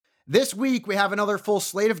This week, we have another full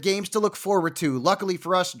slate of games to look forward to. Luckily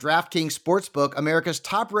for us, DraftKings Sportsbook, America's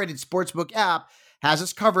top-rated sportsbook app, has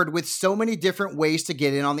us covered with so many different ways to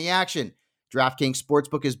get in on the action. DraftKings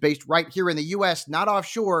Sportsbook is based right here in the U.S., not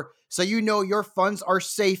offshore, so you know your funds are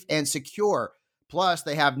safe and secure. Plus,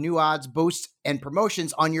 they have new odds, boosts, and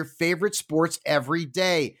promotions on your favorite sports every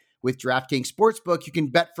day. With DraftKings Sportsbook, you can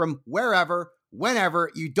bet from wherever, whenever.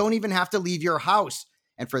 You don't even have to leave your house.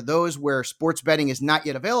 And for those where sports betting is not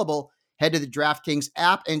yet available, head to the DraftKings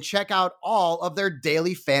app and check out all of their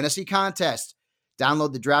daily fantasy contests.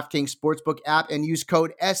 Download the DraftKings Sportsbook app and use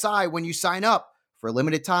code SI when you sign up. For a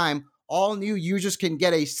limited time, all new users can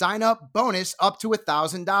get a sign-up bonus up to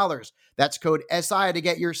 $1,000. That's code SI to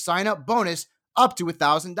get your sign-up bonus up to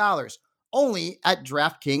 $1,000. Only at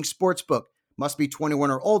DraftKings Sportsbook. Must be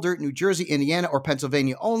 21 or older, New Jersey, Indiana, or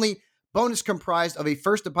Pennsylvania only. Bonus comprised of a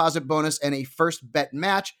first deposit bonus and a first bet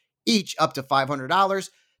match, each up to $500.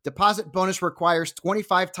 Deposit bonus requires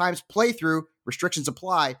 25 times playthrough. Restrictions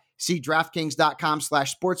apply. See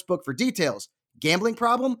DraftKings.com/sportsbook for details. Gambling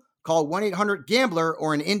problem? Call 1-800-GAMBLER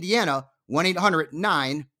or in Indiana,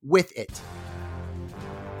 1-800-9-WITH-IT.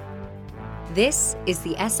 This is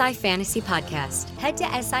the SI Fantasy Podcast. Head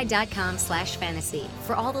to si.com/fantasy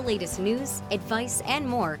for all the latest news, advice, and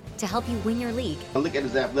more to help you win your league. I look at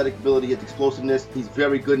his athletic ability, his explosiveness. He's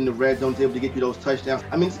very good in the red zone, able to get you those touchdowns.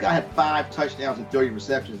 I mean, this guy had 5 touchdowns and 30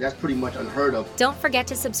 receptions. That's pretty much unheard of. Don't forget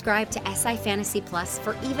to subscribe to SI Fantasy Plus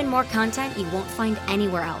for even more content you won't find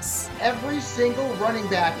anywhere else. Every single running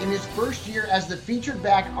back in his first year as the featured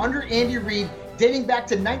back under Andy Reid, dating back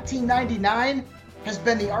to 1999, has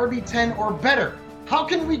been the RB10 or better. How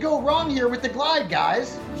can we go wrong here with the glide,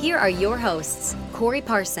 guys? Here are your hosts, Corey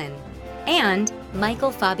Parson and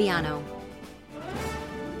Michael Fabiano.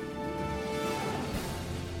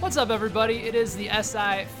 What's up, everybody? It is the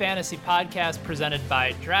SI Fantasy Podcast presented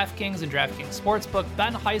by DraftKings and DraftKings Sportsbook.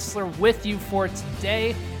 Ben Heisler with you for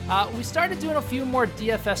today. We started doing a few more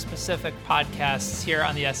DFS-specific podcasts here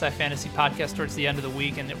on the SI Fantasy Podcast towards the end of the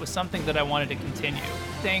week, and it was something that I wanted to continue.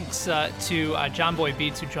 Thanks to John Boy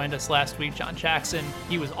Beats, who joined us last week, John Jackson.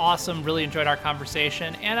 He was awesome, really enjoyed our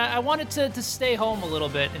conversation, and I wanted to stay home a little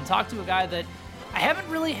bit and talk to a guy that I haven't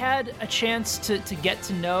really had a chance to get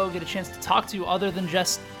to know, get a chance to talk to, other than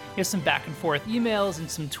just some back and forth emails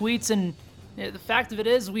and some tweets. And the fact of it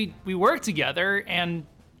is, we work together, and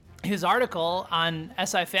his article on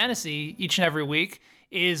SI Fantasy each and every week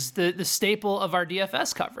is the staple of our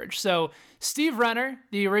DFS coverage. So Steve Renner,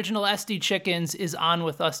 the original SD Chickens, is on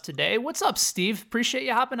with us today. What's up, Steve? Appreciate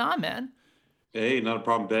you hopping on, man. Hey, not a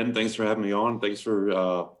problem, Ben. Thanks for having me on. Thanks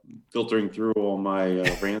for filtering through all my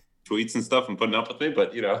rants, tweets and stuff and putting up with me,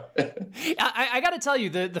 but I got to tell you,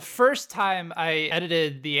 the first time I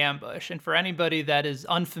edited The Ambush, and for anybody that is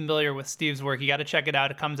unfamiliar with Steve's work, you got to check it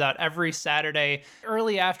out. It comes out every Saturday,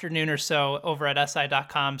 early afternoon or so, over at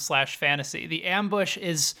si.com/fantasy. The Ambush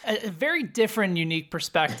is a very different, unique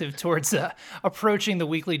perspective towards approaching the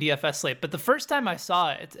weekly DFS slate. But the first time I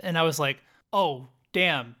saw it, and I was like, oh,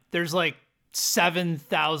 damn, there's like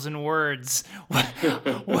 7,000 words.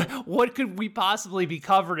 What could we possibly be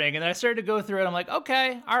covering? And then I started to go through it. I'm like,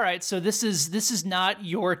 okay, all right. So this is not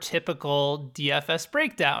your typical DFS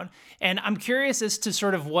breakdown. And I'm curious as to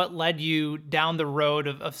sort of what led you down the road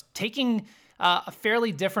of taking a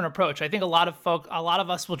fairly different approach. I think a lot of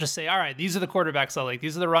us will just say, all right, these are the quarterbacks I like,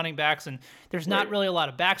 these are the running backs, and there's not really a lot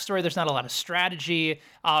of backstory, there's not a lot of strategy.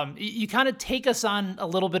 You kind of take us on a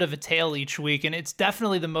little bit of a tale each week, and it's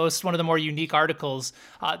definitely one of the more unique articles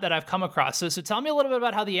that I've come across. So tell me a little bit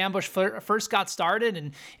about how the Ambush first got started,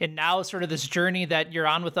 and now sort of this journey that you're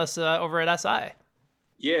on with us over at SI.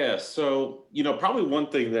 Yeah, so probably one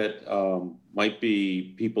thing that might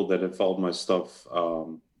be people that have followed my stuff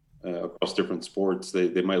across different sports,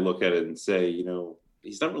 they might look at it and say,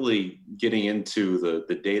 he's not really getting into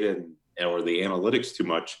the data or the analytics too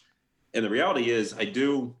much. And the reality is, I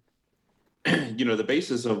do, the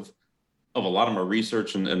basis of a lot of my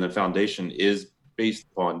research and the foundation is based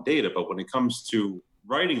upon data. But when it comes to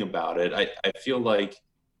writing about it, I feel like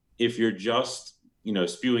if you're just,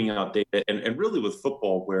 spewing out data, and really with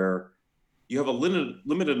football, where you have a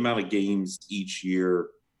limited amount of games each year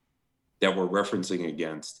that we're referencing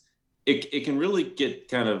against, it can really get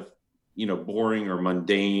kind of, boring or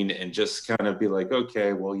mundane and just kind of be like,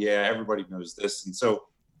 okay, well, yeah, everybody knows this. And so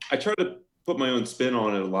I try to put my own spin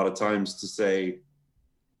on it a lot of times to say,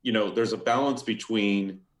 there's a balance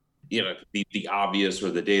between, the obvious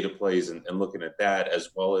or the data plays and looking at that, as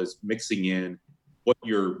well as mixing in what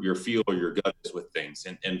your feel or your gut is with things.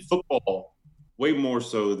 And football, way more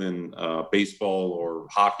so than baseball or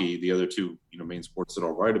hockey, the other two, main sports that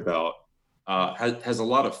I'll write about. has a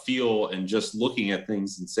lot of feel and just looking at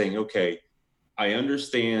things and saying, okay, I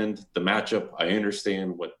understand the matchup. I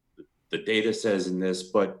understand what the data says in this,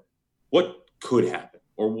 but what could happen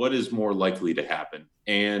or what is more likely to happen?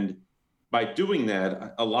 And by doing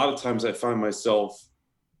that, a lot of times I find myself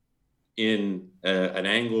in an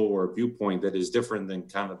angle or a viewpoint that is different than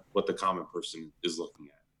kind of what the common person is looking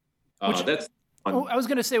at. I was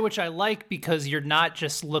going to say, which I like, because you're not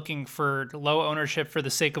just looking for low ownership for the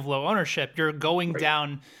sake of low ownership. You're going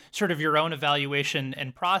down sort of your own evaluation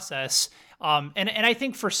and process. And I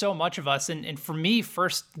think for so much of us, and for me,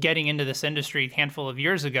 first getting into this industry a handful of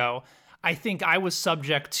years ago, I think I was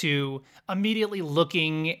subject to immediately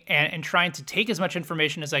looking and trying to take as much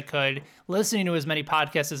information as I could, listening to as many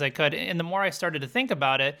podcasts as I could. And the more I started to think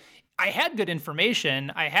about it, I had good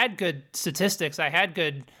information, I had good statistics, I had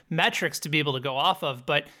good metrics to be able to go off of,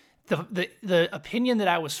 but the opinion that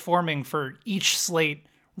I was forming for each slate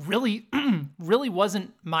really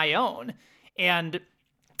wasn't my own. And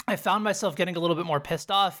I found myself getting a little bit more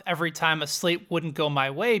pissed off every time a slate wouldn't go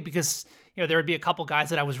my way, because there would be a couple guys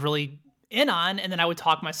that I was really in on, and then I would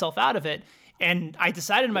talk myself out of it. And I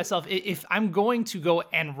decided to myself, if I'm going to go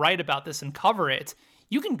and write about this and cover it,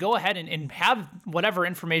 you can go ahead and have whatever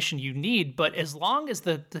information you need, but as long as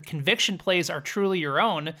the conviction plays are truly your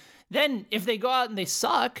own, then if they go out and they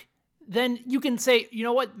suck, then you can say, you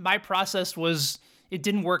know what, my process it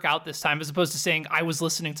didn't work out this time, as opposed to saying I was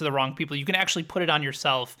listening to the wrong people. You can actually put it on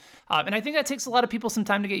yourself. And I think that takes a lot of people some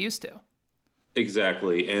time to get used to.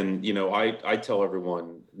 Exactly. And, I tell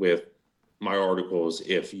everyone with my articles,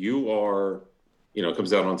 if you are, it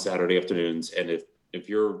comes out on Saturday afternoons, and if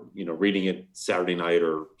you're, reading it Saturday night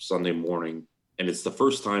or Sunday morning, and it's the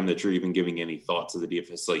first time that you're even giving any thought to the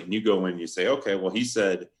DFS slate, and you go in and you say, okay, well, he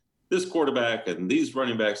said this quarterback and these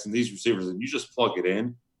running backs and these receivers, and you just plug it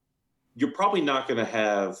in, you're probably not going to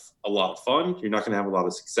have a lot of fun. You're not going to have a lot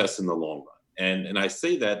of success in the long run. And I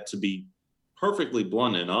say that to be perfectly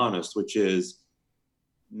blunt and honest, which is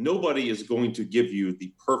nobody is going to give you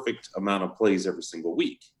the perfect amount of plays every single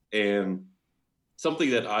week. And something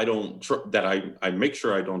that I make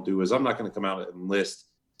sure I don't do is I'm not going to come out and list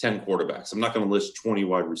 10 quarterbacks. I'm not going to list 20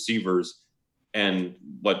 wide receivers and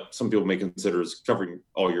what some people may consider as covering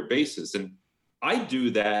all your bases. And I do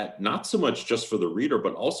that not so much just for the reader,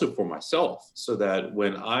 but also for myself, so that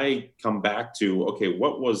when I come back to, okay,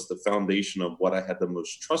 what was the foundation of what I had the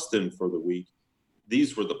most trust in for the week?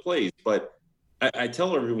 These were the plays. But I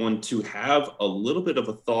tell everyone to have a little bit of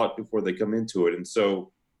a thought before they come into it. And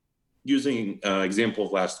so, using an example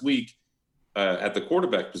of last week at the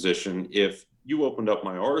quarterback position, if you opened up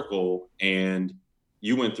my article and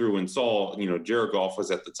you went through and saw, Jared Goff was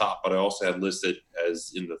at the top, but I also had listed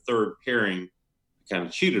as in the third pairing. I kind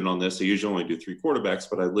of cheated on this. I usually only do 3 quarterbacks,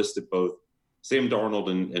 but I listed both Sam Darnold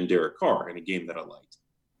and Derek Carr in a game that I liked.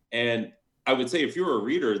 And I would say if you're a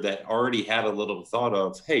reader that already had a little thought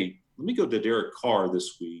of, hey, let me go to Derek Carr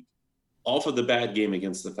this week off of the bad game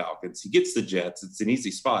against the Falcons. He gets the Jets. It's an easy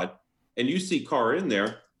spot. And you see Carr in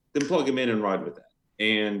there, then plug him in and ride with that.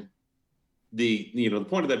 And the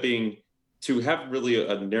point of that being to have really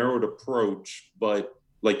a narrowed approach, but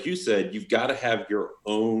like you said, you've got to have your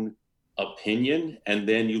own opinion, and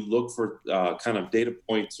then you look for kind of data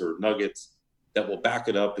points or nuggets that will back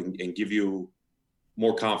it up and give you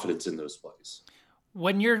more confidence in those plays.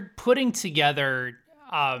 When you're putting together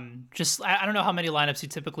I don't know how many lineups you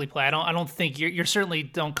typically play. I don't think you certainly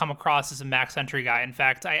don't come across as a max entry guy. In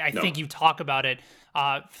fact, I think you talk about it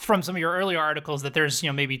from some of your earlier articles that there's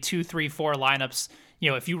maybe 2, 3, 4 lineups.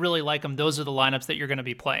 If you really like them, those are the lineups that you're going to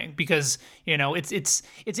be playing, because it's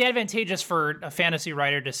advantageous for a fantasy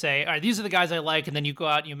writer to say, all right, these are the guys I like, and then you go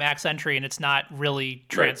out and you max entry, and it's not really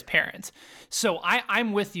transparent. Right. So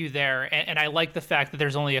I'm with you there, and I like the fact that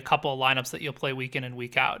there's only a couple of lineups that you'll play week in and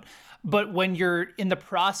week out. But when you're in the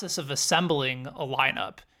process of assembling a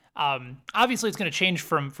lineup, obviously it's going to change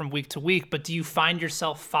from week to week, but do you find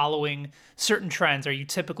yourself following certain trends? Are you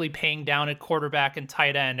typically paying down at quarterback and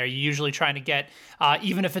tight end? Are you usually trying to get,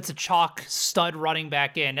 even if it's a chalk stud running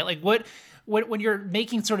back in? Like when you're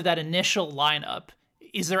making sort of that initial lineup,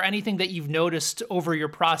 is there anything that you've noticed over your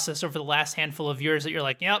process over the last handful of years that you're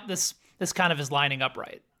like, yep, this kind of is lining up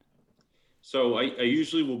right? So I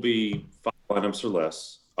usually will be 5 lineups or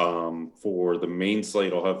less. For the main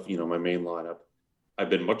slate, I'll have, my main lineup. I've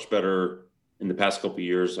been much better in the past couple of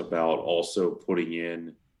years about also putting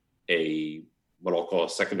in what I'll call a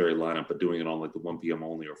secondary lineup, but doing it on like the 1 p.m.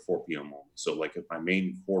 only or 4 p.m. only. So like if my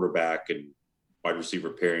main quarterback and wide receiver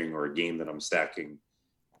pairing or a game that I'm stacking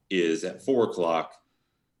is at 4:00,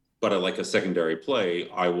 but I like a secondary play,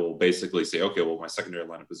 I will basically say, okay, well, my secondary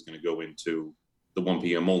lineup is going to go into the 1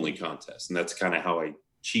 p.m. only contest. And that's kind of how I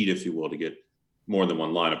cheat, if you will, to get more than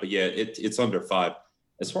one lineup. But yeah, it's under 5.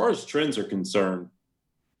 As far as trends are concerned,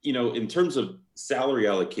 in terms of salary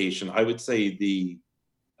allocation, I would say the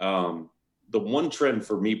one trend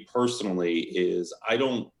for me personally is I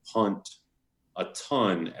don't punt a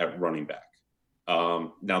ton at running back.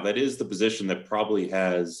 Now that is the position that probably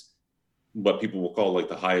has what people will call like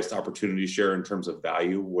the highest opportunity share in terms of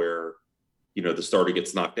value, where, the starter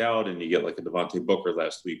gets knocked out and you get like a Devontae Booker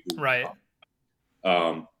last week,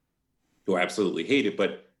 who absolutely hate it.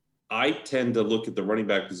 But I tend to look at the running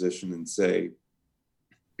back position and say,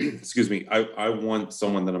 excuse me, I want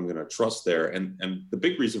someone that I'm going to trust there. And the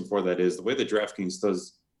big reason for that is the way that DraftKings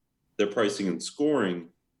does their pricing and scoring,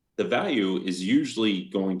 the value is usually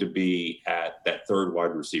going to be at that third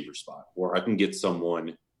wide receiver spot, where I can get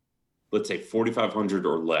someone, let's say 4,500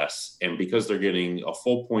 or less. And because they're getting a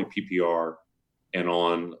full point PPR and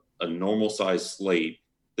on a normal size slate,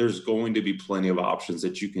 there's going to be plenty of options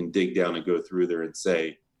that you can dig down and go through there and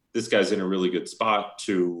say, this guy's in a really good spot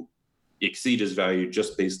to exceed his value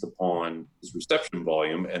just based upon his reception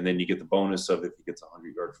volume. And then you get the bonus of, if he gets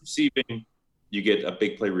 100 yards receiving, you get a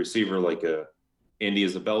big play receiver like Andy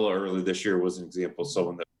Isabella early this year was an example of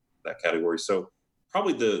someone that category. So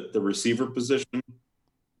probably the receiver position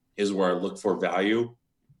is where I look for value.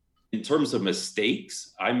 In terms of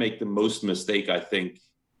mistakes, I make the most mistake, I think,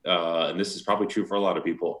 and this is probably true for a lot of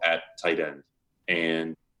people, at tight end.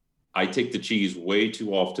 And I take the cheese way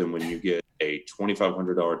too often when you get a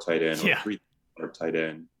 $2,500 tight end or $3,000 tight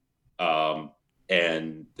end.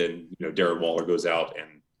 And then, Darren Waller goes out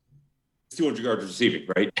and it's 200 yards receiving,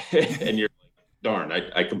 right? And you're like, darn,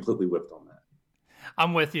 I completely whipped on that.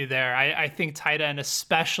 I'm with you there. I think tight end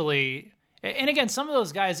especially, and again, some of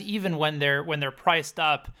those guys, even when they're priced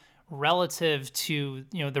up relative to,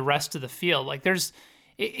 the rest of the field, like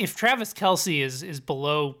if Travis Kelce is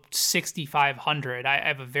below 6,500, I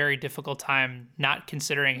have a very difficult time not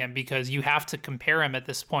considering him, because you have to compare him at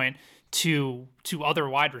this point to other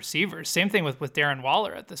wide receivers. Same thing with Darren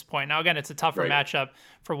Waller at this point. Now, again, it's a tougher matchup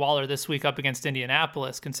for Waller this week up against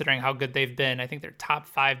Indianapolis, considering how good they've been. I think they're top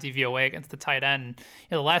 5 DVOA against the tight end.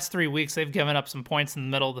 The last 3 weeks, they've given up some points in the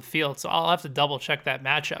middle of the field, so I'll have to double check that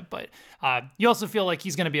matchup. But you also feel like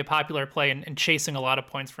he's going to be a popular play and chasing a lot of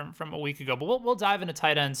points from a week ago. But we'll dive into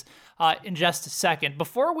tight ends in just a second.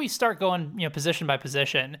 Before we start going position by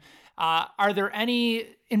position, are there any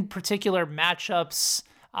in particular matchups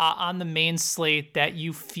on the main slate that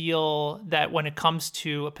you feel that when it comes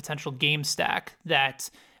to a potential game stack that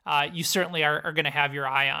you certainly are going to have your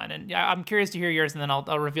eye on? And I'm curious to hear yours, and then I'll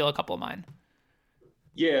reveal a couple of mine.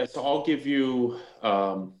 Yeah, so I'll give you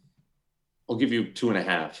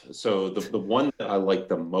 2.5. So the one that I like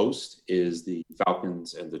the most is the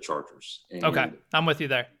Falcons and the Chargers. And okay, I'm with you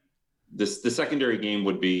there. The secondary game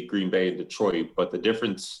would be Green Bay and Detroit, but the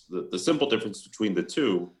difference, the simple difference between the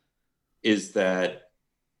two is that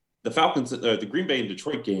the Falcons, the Green Bay and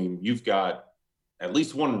Detroit game, you've got at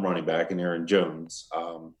least one running back in Aaron Jones.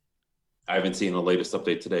 I haven't seen the latest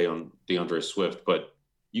update today on DeAndre Swift, but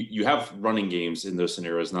you have running games in those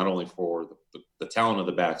scenarios, not only for the talent of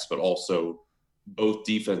the backs, but also both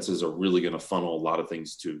defenses are really going to funnel a lot of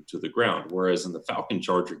things to the ground. Whereas in the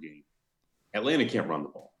Falcon-Charger game, Atlanta can't run the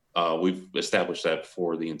ball. We've established that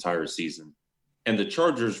for the entire season. And the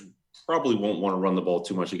Chargers probably won't want to run the ball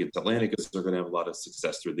too much against Atlanta because they're going to have a lot of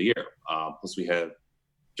success through the air. Plus we have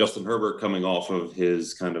Justin Herbert coming off of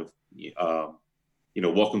his kind of,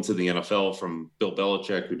 welcome to the NFL from Bill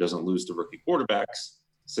Belichick, who doesn't lose to rookie quarterbacks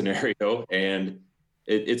scenario. And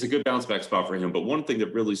it's a good bounce back spot for him. But one thing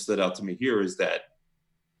that really stood out to me here is that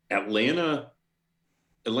Atlanta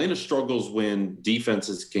struggles when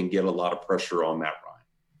defenses can get a lot of pressure on Matt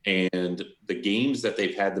Ryan. And the games that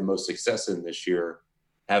they've had the most success in this year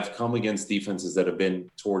have come against defenses that have been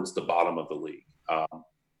towards the bottom of the league.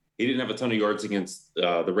 He didn't have a ton of yards against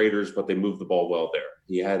the Raiders, but they moved the ball well there.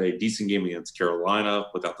 He had a decent game against Carolina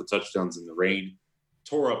without the touchdowns in the rain,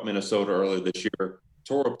 tore up Minnesota earlier this year,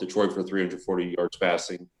 tore up Detroit for 340 yards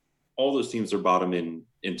passing. All those teams are bottom in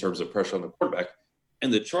terms of pressure on the quarterback.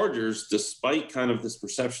 And the Chargers, despite kind of this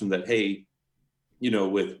perception that, hey,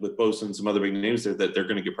 with Bosa and some other big names there, that they're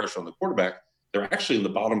going to get pressure on the quarterback, they're actually in the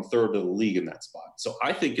bottom third of the league in that spot. So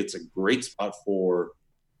I think it's a great spot for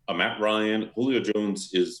a Matt Ryan. Julio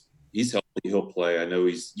Jones he's healthy. He'll play. I know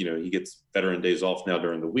he gets veteran days off now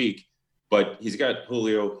during the week, but he's got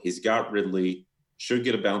Julio. He's got Ridley. Should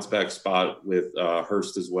get a bounce back spot with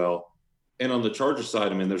Hurst as well. And on the Chargers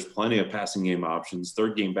side, there's plenty of passing game options.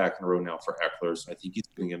 Third game back in a row now for Eckler, so I think he's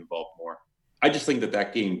going to get involved more. I just think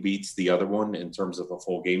that game beats the other one in terms of a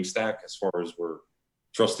full game stack as far as we're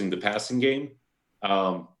trusting the passing game.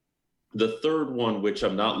 The third one, which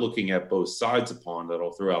I'm not looking at both sides upon, that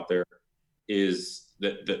I'll throw out there, is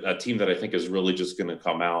that a team that I think is really just going to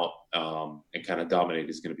come out and kind of dominate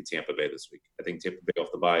is going to be Tampa Bay this week. I think Tampa Bay off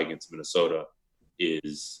the bye against Minnesota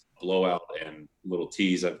is a blowout and little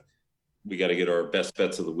tease. We got to get our best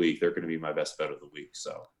bets of the week. They're going to be my best bet of the week.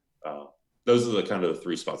 So those are the kind of the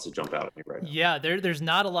three spots that jump out at me right now. Yeah, there's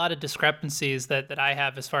not a lot of discrepancies that I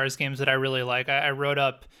have as far as games that I really like. I wrote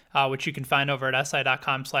up, which you can find over at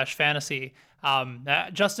si.com/fantasy.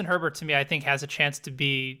 Justin Herbert, to me, I think has a chance to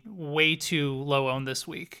be way too low owned this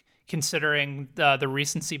week, considering the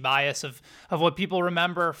recency bias of what people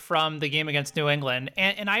remember from the game against New England.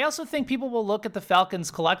 And I also think people will look at the Falcons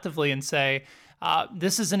collectively and say,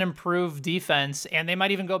 this is an improved defense, and they might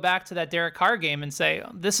even go back to that Derek Carr game and say,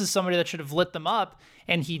 this is somebody that should have lit them up,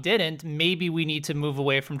 and he didn't. Maybe we need to move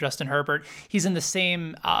away from Justin Herbert. He's in the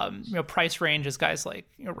same price range as guys like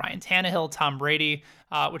Ryan Tannehill, Tom Brady,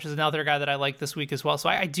 which is another guy that I like this week as well. So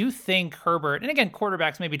I do think Herbert, and again,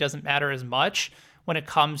 quarterbacks maybe doesn't matter as much when it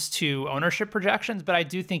comes to ownership projections, but I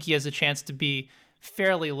do think he has a chance to be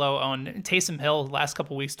fairly low owned. Taysom Hill, last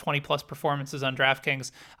couple weeks, 20 plus performances on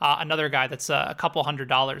DraftKings. Another guy that's a couple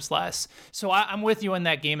 $100 less. So I'm with you in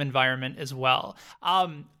that game environment as well.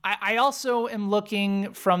 I also am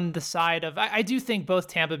looking from the side of, I do think both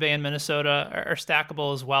Tampa Bay and Minnesota are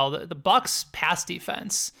stackable as well. The Bucs pass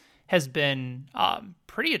defense has been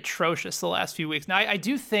pretty atrocious the last few weeks. Now, I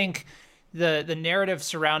do think the narrative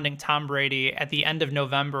surrounding Tom Brady at the end of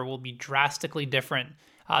November will be drastically different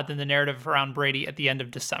than the narrative around Brady at the end of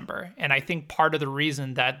December. And I think part of the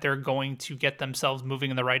reason that they're going to get themselves moving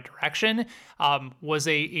in the right direction was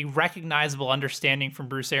a recognizable understanding from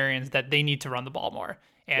Bruce Arians that they need to run the ball more.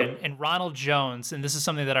 And Ronald Jones, and this is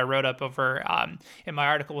something that I wrote up over in my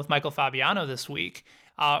article with Michael Fabiano this week,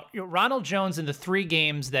 Ronald Jones, in the 3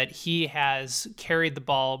 games that he has carried the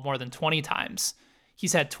ball more than 20 times,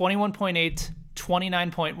 he's had 21.8,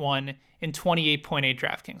 29.1, and 28.8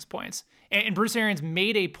 DraftKings points. And Bruce Arians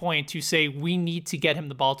made a point to say we need to get him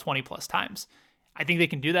the ball 20 plus times. I think they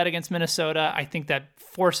can do that against Minnesota. I think that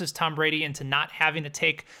forces Tom Brady into not having to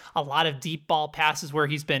take a lot of deep ball passes where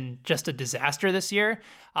he's been just a disaster this year.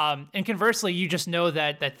 And conversely, you just know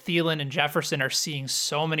that Thielen and Jefferson are seeing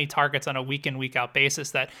so many targets on a week in, week out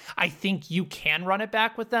basis that I think you can run it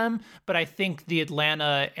back with them. But I think the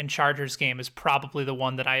Atlanta and Chargers game is probably the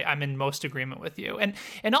one that I'm in most agreement with you.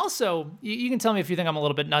 And also, you can tell me if you think I'm a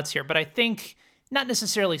little bit nuts here, but I think not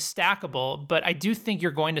necessarily stackable, but I do think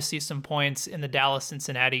you're going to see some points in the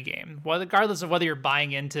Dallas-Cincinnati game, regardless of whether you're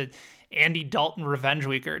buying into Andy Dalton revenge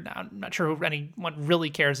week or not. I'm not sure who anyone really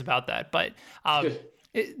cares about that, but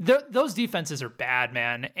those defenses are bad,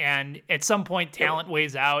 man. And at some point, talent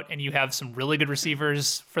weighs out, and you have some really good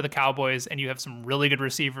receivers for the Cowboys, and you have some really good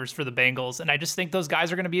receivers for the Bengals. And I just think those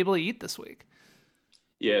guys are going to be able to eat this week.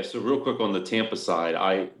 Yeah, so real quick on the Tampa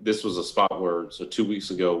side, this was a spot where, 2 weeks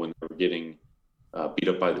ago when they were getting beat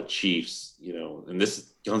up by the Chiefs, and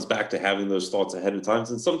this comes back to having those thoughts ahead of time.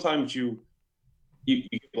 And sometimes you get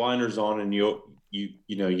blinders on and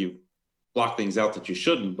you block things out that you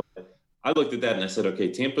shouldn't. But I looked at that and I said,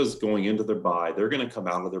 okay, Tampa's going into their bye. They're going to come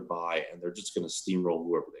out of their bye and they're just going to steamroll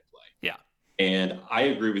whoever they play. Yeah. And I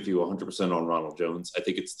agree with you 100% on Ronald Jones. I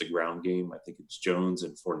think it's the ground game. I think it's Jones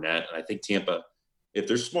and Fournette. And I think Tampa, if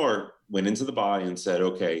they're smart, went into the bye and said,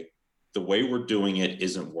 okay, the way we're doing it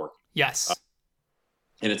isn't working. Yes.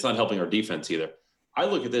 And it's not helping our defense either. I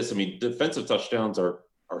look at this. I mean, defensive touchdowns are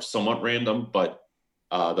somewhat random, but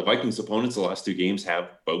the Vikings' opponents the last 2 games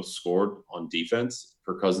have both scored on defense.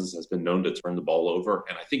 Kirk Cousins has been known to turn the ball over.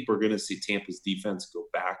 And I think we're going to see Tampa's defense go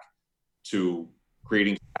back to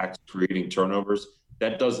creating sacks, creating turnovers.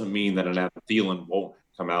 That doesn't mean that an Adam Thielen won't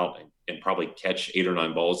come out and probably catch 8 or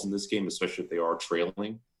 9 balls in this game, especially if they are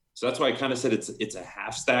trailing. So that's why I kind of said it's a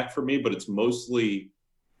half stack for me, but it's mostly –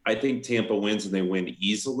 I think Tampa wins and they win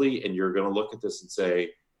easily. And you're going to look at this and say,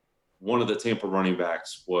 one of the Tampa running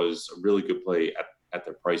backs was a really good play at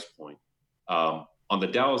their price point. On the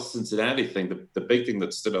Dallas-Cincinnati thing, the big thing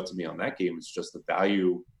that stood out to me on that game is just the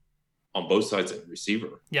value on both sides at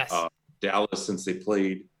receiver. Yes. Dallas, since they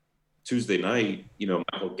played Tuesday night,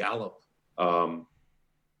 Michael Gallup,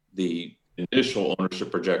 the initial ownership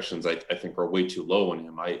projections, I think are way too low on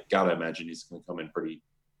him. I got to imagine he's going to come in pretty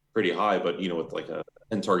high, but with like a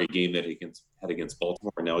 10-target game that he had against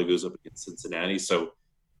Baltimore, and now he goes up against Cincinnati. So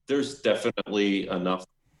there's definitely enough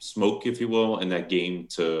smoke, if you will, in that game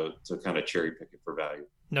to kind of cherry pick it for value.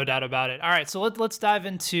 No doubt about it. All right, so let's dive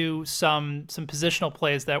into some positional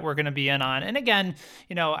plays that we're going to be in on. And again,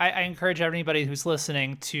 I encourage everybody who's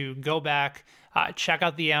listening to go back check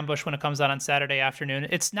out the ambush when it comes out on Saturday afternoon.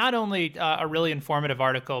 It's not only a really informative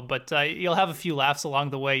article, but you'll have a few laughs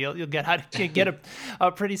along the way. You'll get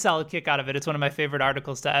a pretty solid kick out of it. It's one of my favorite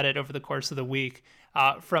articles to edit over the course of the week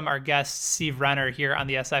from our guest, Steve Renner, here on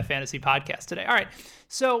the SI Fantasy Podcast today. All right,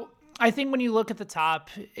 so I think when you look at the top,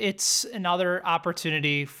 it's another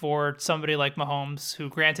opportunity for somebody like Mahomes, who,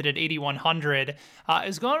 granted at 8,100,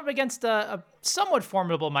 is going up against a somewhat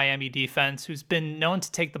formidable Miami defense who's been known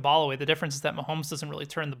to take the ball away. The difference is that Mahomes doesn't really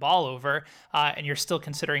turn the ball over, and you're still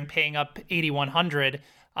considering paying up 8,100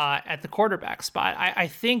 at the quarterback spot. I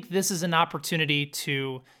think this is an opportunity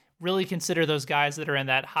to really consider those guys that are in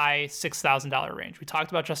that high $6,000 range. We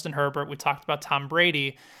talked about Justin Herbert. We talked about Tom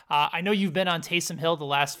Brady. I know you've been on Taysom Hill the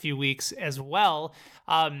last few weeks as well.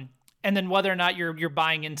 And then whether or not you're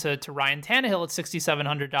buying into Ryan Tannehill at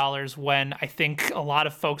 $6,700, when I think a lot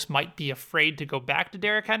of folks might be afraid to go back to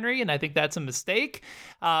Derrick Henry, and I think that's a mistake.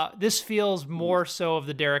 This feels more so of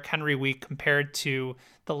the Derrick Henry week compared to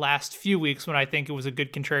the last few weeks, when I think it was a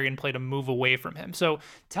good contrarian play to move away from him. So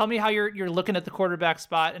tell me how you're looking at the quarterback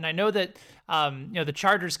spot. And I know that the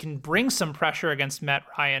Chargers can bring some pressure against Matt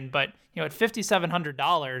Ryan, but at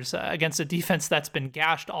 $5,700 against a defense that's been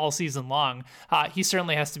gashed all season long, he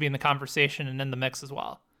certainly has to be in the conversation and in the mix as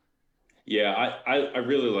well. Yeah, I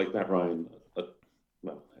really like Matt Ryan.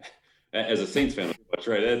 Well, as a Saints fan,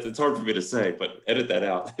 right? It's hard for me to say, but edit that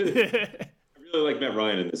out. I really like Matt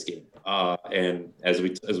Ryan in this game. And as we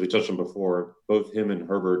touched on before, both him and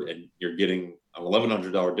Herbert, and you're getting an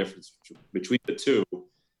 $1,100 difference between the two.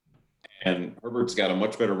 And Herbert's got a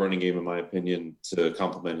much better running game, in my opinion, to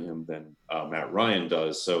complement him than Matt Ryan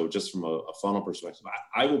does. So just from a funnel perspective,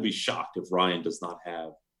 I will be shocked if Ryan does not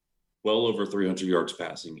have well over 300 yards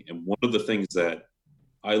passing. And one of the things that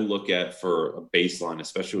I look at for a baseline,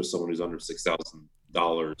 especially with someone who's under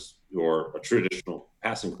 $6,000 or a traditional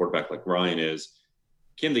passing quarterback like Ryan is,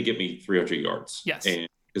 can they get me 300 yards? Yes. And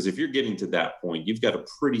because if you're getting to that point, you've got a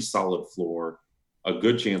pretty solid floor, a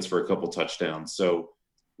good chance for a couple touchdowns. So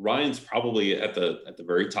Ryan's probably at the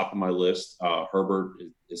very top of my list. Herbert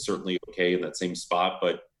is certainly okay in that same spot,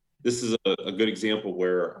 but this is a good example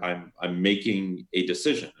where I'm making a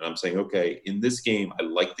decision and I'm saying, okay, in this game, I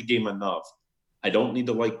like the game enough. I don't need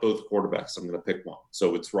to like both quarterbacks. I'm going to pick one.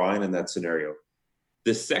 So it's Ryan in that scenario.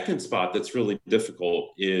 The second spot that's really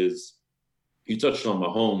difficult is, you touched on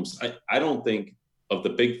Mahomes. I don't think of the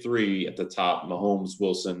big three at the top, Mahomes,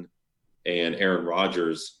 Wilson, and Aaron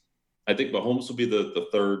Rodgers, I think Mahomes will be the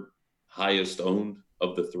third highest owned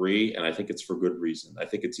of the three, and I think it's for good reason. I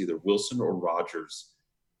think it's either Wilson or Rodgers.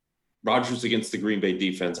 Rodgers against the Green Bay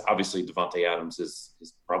defense. Obviously, Devontae Adams is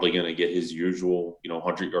probably going to get his usual,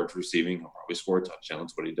 100 yards receiving. He'll probably score a touchdown.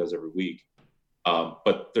 That's what he does every week.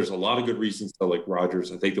 But there's a lot of good reasons to like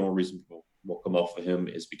Rodgers. I think the only reason people will come off of him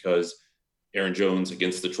is because Aaron Jones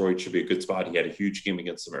against Detroit should be a good spot. He had a huge game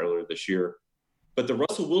against them earlier this year. But the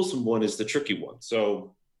Russell Wilson one is the tricky one.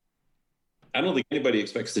 So I don't think anybody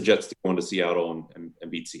expects the Jets to go into Seattle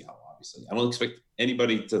and beat Seattle, obviously. I don't expect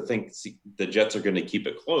anybody to think the Jets are going to keep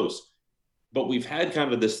it close. But we've had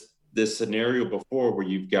kind of this scenario before where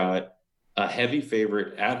you've got a heavy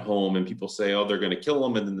favorite at home and people say, oh, they're going to kill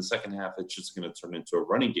them. And then the second half, it's just going to turn into a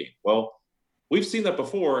running game. Well, we've seen that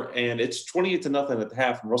before, and it's 28-0 at the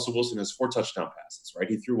half, and Russell Wilson has 4 touchdown passes, right?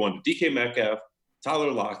 He threw one to DK Metcalf,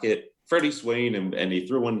 Tyler Lockett, Freddie Swain, and he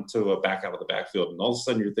threw one to a back out of the backfield. And all of a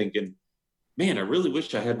sudden you're thinking, man, I really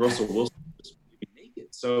wish I had Russell Wilson just be naked.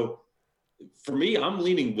 So for me, I'm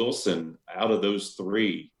leaning Wilson out of those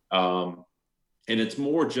three. And it's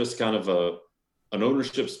more just kind of an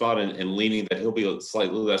ownership spot and leaning that he'll be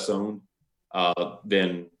slightly less owned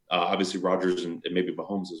than obviously Rodgers and maybe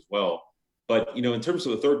Mahomes as well. But, in terms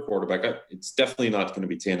of the third quarterback, it's definitely not going to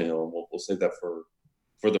be Tannehill. And we'll save that for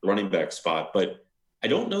the running back spot. But I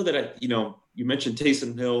don't know that you mentioned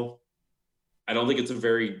Taysom Hill. I don't think it's a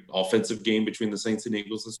very offensive game between the Saints and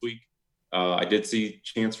Eagles this week. I did see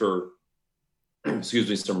chance for,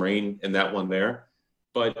 some rain in that one there.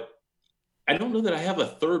 But I don't know that I have a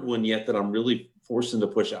third one yet that I'm really forcing to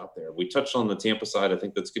push out there. We touched on the Tampa side. I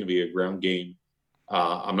think that's going to be a ground game.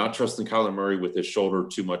 I'm not trusting Kyler Murray with his shoulder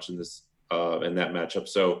too much in that matchup.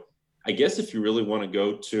 So I guess if you really want to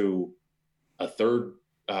go to a third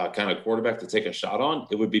kind of quarterback to take a shot on,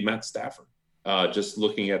 it would be Matt Stafford. Just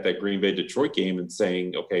looking at that Green Bay Detroit game and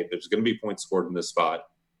saying, okay, there's going to be points scored in this spot.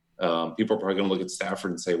 People are probably going to look at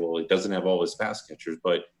Stafford and say, well, he doesn't have all his pass catchers,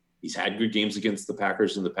 but he's had good games against the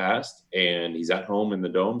Packers in the past, and he's at home in the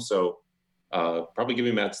Dome. So probably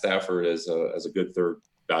giving Matt Stafford as a good third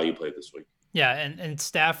value play this week. Yeah, and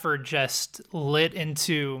Stafford just lit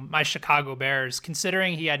into my Chicago Bears,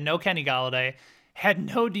 considering he had no Kenny Galladay,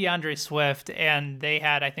 had no DeAndre Swift, and they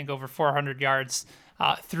had, I think, over 400 yards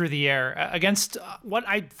through the air against what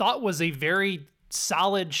I thought was a very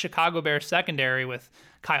solid Chicago Bears secondary with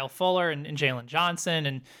Kyle Fuller and Jalen Johnson.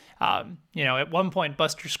 And, at one point,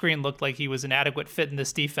 Buster Skrine looked like he was an adequate fit in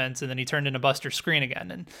this defense, and then he turned into Buster Skrine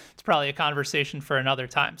again. And it's probably a conversation for another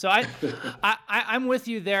time. So I'm with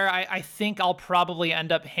you there. I think I'll probably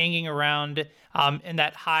end up hanging around in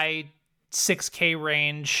that high 6K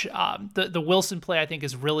range. The Wilson play, I think,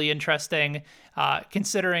 is really interesting,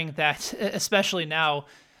 considering that, especially now,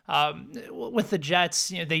 with the Jets,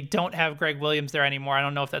 they don't have Greg Williams there anymore. I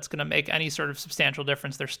don't know if that's going to make any sort of substantial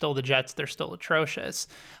difference. They're still the Jets. They're still atrocious.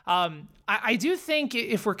 I do think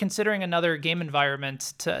if we're considering another game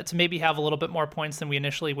environment to maybe have a little bit more points than we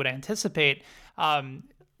initially would anticipate,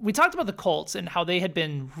 we talked about the Colts and how they had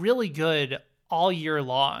been really good all year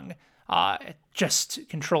long, just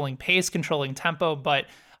controlling pace, controlling tempo. But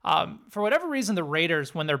for whatever reason, the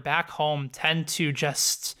Raiders, when they're back home, tend to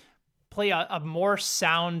just play a more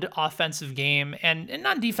sound offensive game, and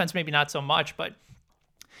on defense, maybe not so much, but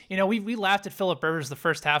we laughed at Phillip Rivers the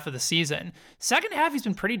first half of the season. Second half, he's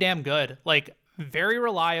been pretty damn good, like very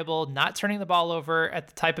reliable, not turning the ball over at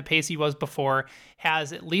the type of pace he was before,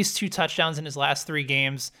 has at least 2 touchdowns in his last 3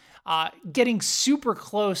 games, getting super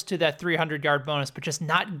close to that 300-yard bonus, but just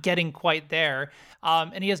not getting quite there.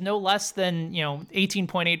 And he has no less than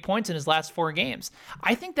 18.8 points in his last 4 games.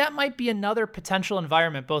 I think that might be another potential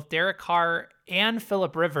environment, both Derek Carr and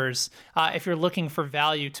Phillip Rivers, if you're looking for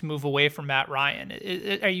value to move away from Matt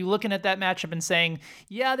Ryan. Are you looking at that matchup and saying,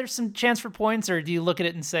 yeah, there's some chance for points, or do you look at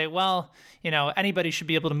it and say, well, anybody should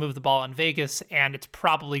be able to move the ball in Vegas, and it's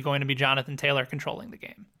probably going to be Jonathan Taylor controlling the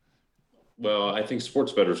game? Well, I think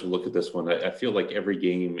sports bettors will look at this one. I feel like every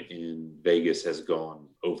game in Vegas has gone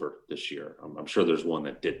over this year. I'm sure there's one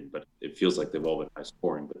that didn't, but it feels like they've all been high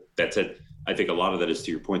scoring. But that's it. I think a lot of that is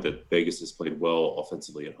to your point that Vegas has played well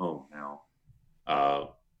offensively at home. Now,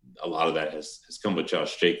 a lot of that has come with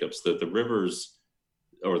Josh Jacobs. The Rivers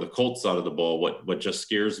or the Colts side of the ball, what just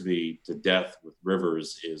scares me to death with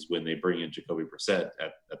Rivers is when they bring in Jacoby Brissett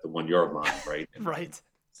at the 1 yard line, right? And right.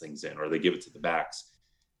 Things in, or they give it to the backs.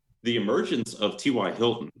 The emergence of T.Y.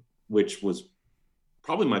 Hilton, which was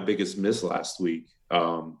probably my biggest miss last week,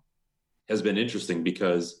 has been interesting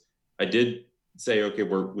because I did say, okay,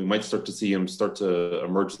 we might start to see him start to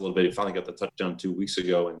emerge a little bit. He finally got the touchdown 2 weeks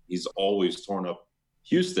ago, and he's always torn up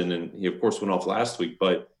Houston, and he, of course, went off last week.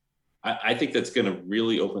 But I think that's going to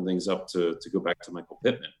really open things up to go back to Michael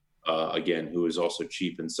Pittman again, who is also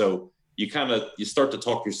cheap. And so you start to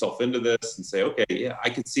talk yourself into this and say, okay, yeah,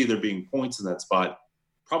 I could see there being points in that spot.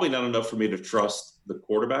 Probably not enough for me to trust the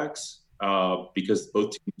quarterbacks because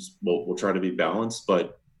both teams will try to be balanced.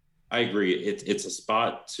 But I agree, it's a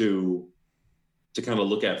spot to kind of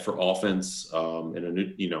look at for offense in a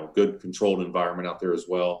new, good controlled environment out there as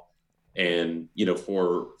well. And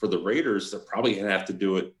for the Raiders, they're probably going to have to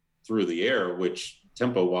do it through the air, which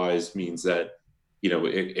tempo wise means that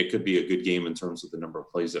it could be a good game in terms of the number of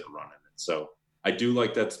plays that are running. So I do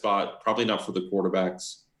like that spot. Probably not for the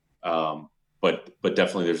quarterbacks. But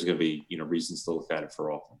definitely there's going to be, reasons to look at it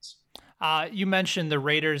for offense. You mentioned the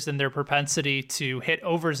Raiders and their propensity to hit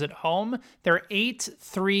overs at home. They're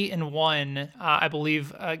 8-3-1, I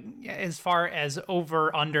believe, as far as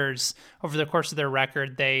over-unders over the course of their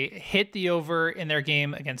record. They hit the over in their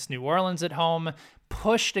game against New Orleans at home,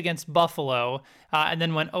 pushed against Buffalo, and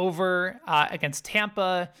then went over against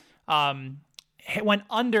Tampa, went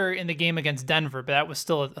under in the game against Denver, but that was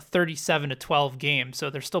still a 37-12 game. So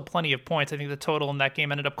there's still plenty of points. I think the total in that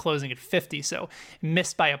game ended up closing at 50. So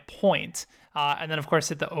missed by a point. And then of course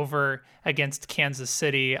hit the over against Kansas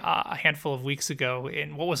City a handful of weeks ago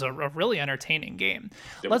in what was a really entertaining game.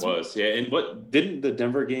 Yeah. And what didn't the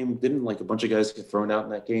Denver game, like a bunch of guys get thrown out in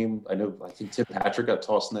that game? I think Tim Patrick got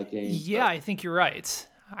tossed in that game. Yeah, I think you're right.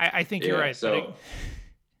 I think you're right. So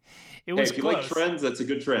it was if you close. like trends, that's a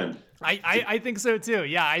good trend. I think so too.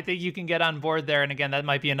 Yeah, I think you can get on board there. And again, that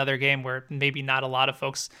might be another game where maybe not a lot of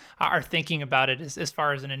folks are thinking about it as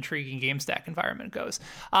far as an intriguing game stack environment goes.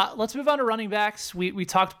 Let's move on to running backs. We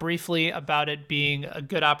talked briefly about it being a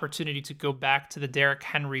good opportunity to go back to the Derrick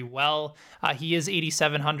Henry well. He is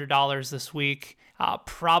 $8,700 this week.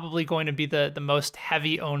 Probably going to be the most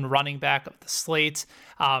heavy owned running back of the slate.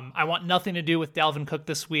 I want nothing to do with Dalvin Cook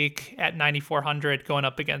this week at 9,400 going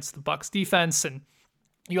up against the Bucs defense. And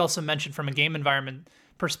you also mentioned from a game environment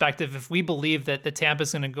perspective, if we believe that the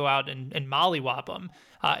Tampa's going to go out and mollywop them,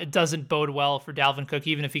 it doesn't bode well for Dalvin Cook,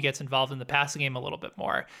 even if he gets involved in the passing game a little bit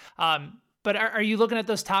more. But are you looking at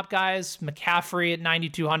those top guys? McCaffrey at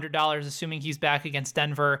 $9,200, assuming he's back against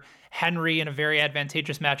Denver. Henry in a very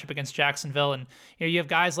advantageous matchup against Jacksonville. And you have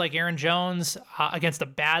guys like Aaron Jones against a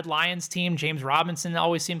bad Lions team. James Robinson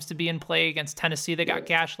always seems to be in play against Tennessee. They got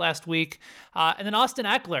gashed last week. And then Austin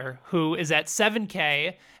Eckler, who is at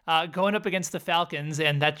 $7K, going up against the Falcons.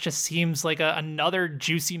 And that just seems like another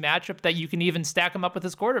juicy matchup that you can even stack him up with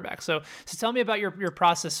his quarterback. So tell me about your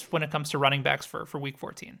process when it comes to running backs for week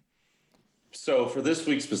 14. So for this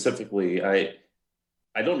week specifically, I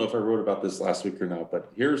don't know if I wrote about this last week or not,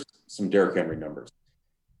 but here's some Derrick Henry numbers.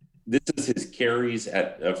 This is his carries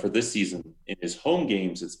for this season. In his home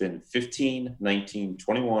games, it's been 15, 19,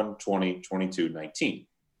 21, 20, 22, 19.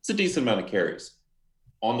 It's a decent amount of carries.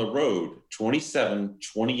 On the road, 27,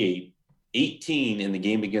 28, 18 in the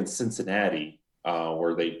game against Cincinnati,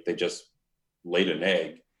 where they just laid an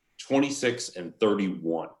egg, 26 and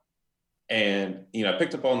 31. And, I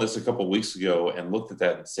picked up on this a couple of weeks ago and looked at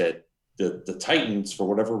that and said, the Titans, for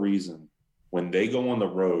whatever reason, when they go on the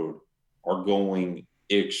road, are going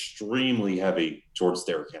extremely heavy towards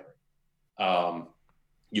Derrick Henry.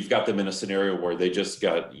 You've got them in a scenario where they just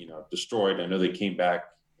got, destroyed. I know they came back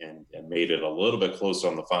and made it a little bit closer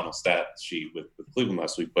on the final stat sheet with Cleveland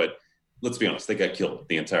last week, but let's be honest, they got killed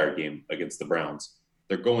the entire game against the Browns.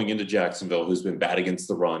 They're going into Jacksonville, who's been bad against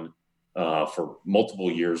the run for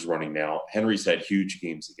multiple years running now. Henry's had huge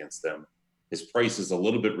games against them. His price is a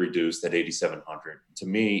little bit reduced at $8,700. To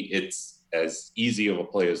me, it's as easy of a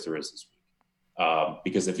play as there is this week.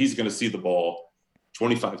 Because if he's going to see the ball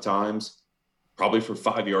 25 times, probably for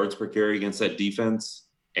 5 yards per carry against that defense,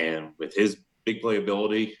 and with his big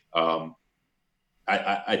playability,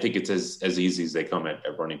 I think it's as easy as they come at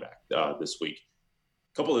running back this week.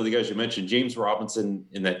 A couple of the guys you mentioned, James Robinson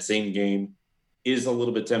in that same game is a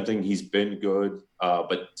little bit tempting. He's been good.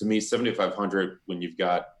 But to me, 7,500 when you've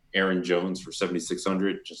got Aaron Jones for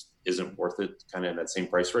 7,600 just isn't worth it, kind of in that same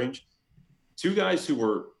price range. Two guys who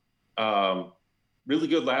were really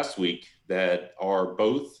good last week that are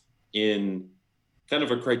both in kind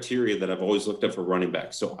of a criteria that I've always looked at for running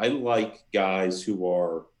backs. So I like guys who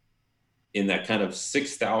are in that kind of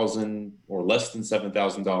 $6,000 or less than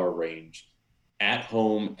 $7,000 range at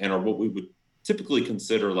home and are what we would typically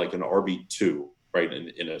consider like an RB2, right,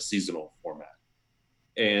 in a seasonal format.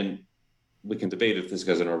 And we can debate if this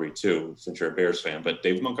guy's an RB2 since you're a Bears fan, but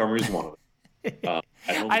David Montgomery is one of them.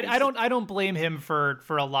 I don't blame him for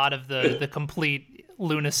a lot of the complete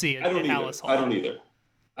lunacy in Alice Hall. I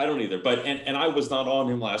don't either. But and I was not on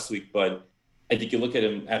him last week, but I think you look at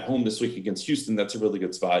him at home this week against Houston, that's a really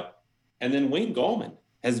good spot. And then Wayne Gallman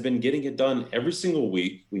has been getting it done every single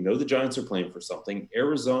week. We know the Giants are playing for something.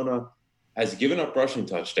 Arizona has given up rushing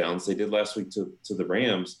touchdowns. They did last week to the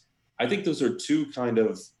Rams. I think those are two kind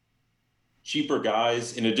of cheaper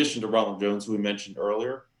guys, in addition to Ronald Jones, who we mentioned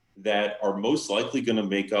earlier, that are most likely going to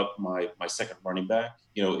make up my second running back.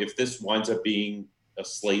 If this winds up being a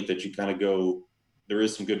slate that you kind of go, there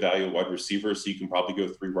is some good value at wide receiver, so you can probably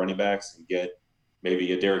go 3 running backs and get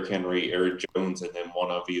maybe a Derrick Henry, Aaron Jones, and then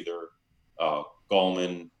one of either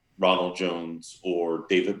Gallman, Ronald Jones, or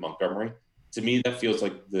David Montgomery. To me, that feels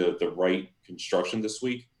like the right construction this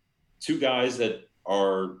week. Two guys that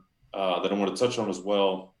are that I want to touch on as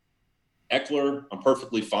well. Eckler, I'm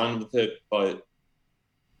perfectly fine with it, but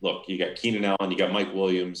look, you got Keenan Allen, you got Mike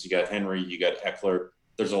Williams, you got Henry, you got Eckler.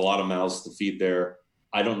 There's a lot of mouths to feed there.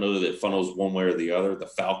 I don't know that it funnels one way or the other. The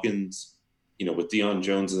Falcons, with Deion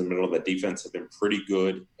Jones in the middle of that defense, have been pretty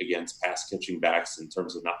good against pass-catching backs in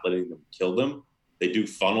terms of not letting them kill them. They do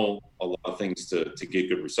funnel a lot of things to get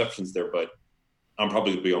good receptions there, but I'm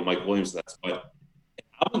probably going to be on Mike Williams. But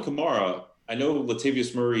Alvin Kamara, I know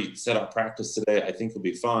Latavius Murray set out practice today. I think he'll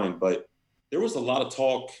be fine, but there was a lot of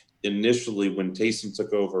talk initially when Taysom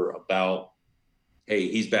took over about, hey,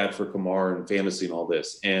 he's bad for Kamara and fantasy and all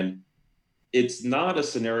this. And it's not a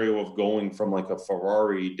scenario of going from like a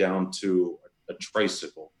Ferrari down to a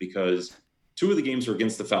tricycle, because 2 of the games were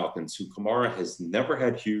against the Falcons, who Kamara has never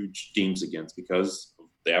had huge games against because of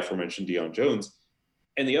the aforementioned Deion Jones.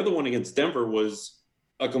 And the other one against Denver was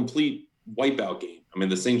a complete wipeout game. I mean,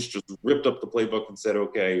 the Saints just ripped up the playbook and said,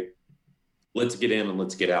 okay, let's get in and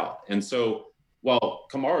let's get out. And so while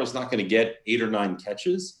Kamara is not going to get 8 or 9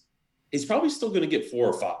 catches, he's probably still going to get 4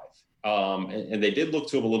 or 5. And they did look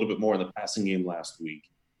to him a little bit more in the passing game last week.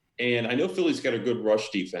 And I know Philly's got a good rush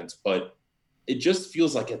defense, but it just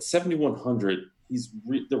feels like at 7,100,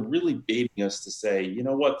 they're really baiting us to say, you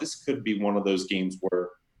know what, this could be one of those games where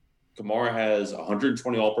Kamara has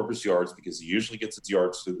 120 all-purpose yards because he usually gets his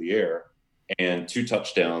yards through the air and 2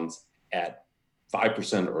 touchdowns at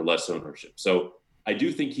 5% or less ownership. So I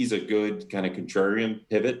do think he's a good kind of contrarian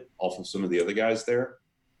pivot off of some of the other guys there.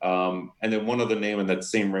 And then one other name in that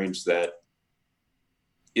same range that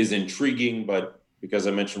is intriguing, but because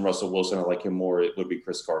I mentioned Russell Wilson, I like him more, it would be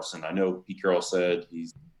Chris Carson. I know Pete Carroll said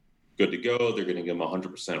he's good to go. They're going to give him a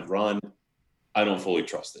 100% run. I don't fully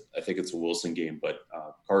trust it. I think it's a Wilson game, but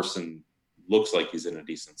Carson looks like he's in a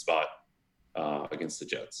decent spot against the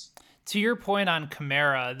Jets. To your point on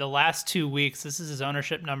Kamara, the last 2 weeks, this is his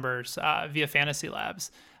ownership numbers via Fantasy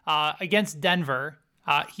Labs. Against Denver,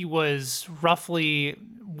 he was roughly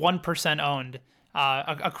 1% owned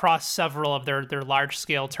across several of their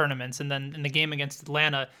large-scale tournaments. And then in the game against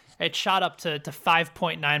Atlanta, it shot up to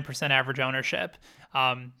 5.9% average ownership.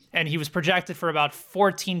 And he was projected for about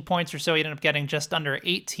 14 points or so. He ended up getting just under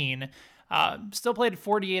 18. Still played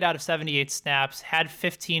 48 out of 78 snaps, had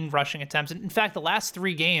 15 rushing attempts. In fact, the last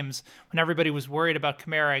 3 games, when everybody was worried about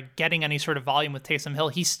Kamara getting any sort of volume with Taysom Hill,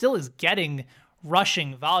 he still is getting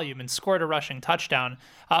rushing volume and scored a rushing touchdown.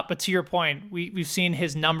 But to your point, we've seen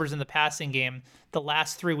his numbers in the passing game the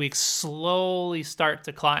last 3 weeks slowly start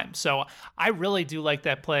to climb. So I really do like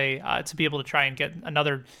that play to be able to try and get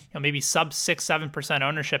another, maybe sub 6-7%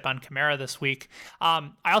 ownership on Kamara this week. I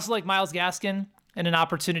also like Myles Gaskin in an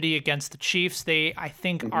opportunity against the Chiefs. They, I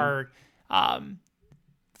think, are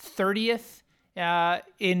 30th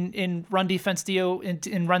in run defense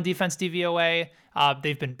in run defense DVOA.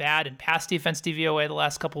 They've been bad in pass defense DVOA the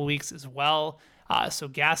last couple of weeks as well. So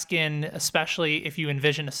Gaskin, especially if you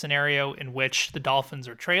envision a scenario in which the Dolphins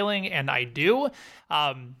are trailing, and I do,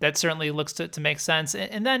 that certainly looks to make sense.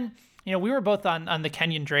 And then, we were both on the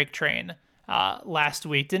Kenyon Drake train last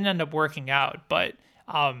week. Didn't end up working out, but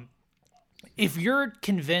if you're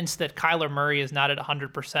convinced that Kyler Murray is not at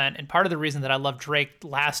 100%, and part of the reason that I love Drake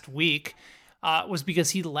last week was because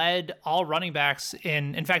he led all running backs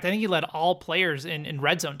in fact, I think he led all players in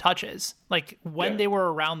red zone touches. Like when they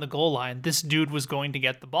were around the goal line, this dude was going to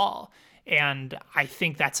get the ball. And I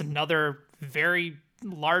think that's another very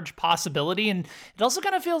large possibility. And it also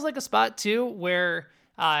kind of feels like a spot too, where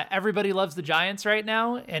everybody loves the Giants right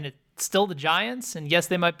now, and it's still the Giants. And yes,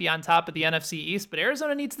 they might be on top of the NFC East, but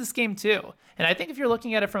Arizona needs this game too. And I think if you're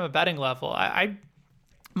looking at it from a betting level, I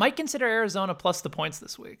might consider Arizona plus the points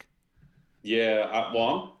this week. Yeah,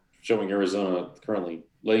 I'm showing Arizona currently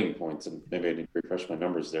laying points, and maybe I need to refresh my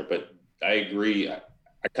numbers there. But I agree. I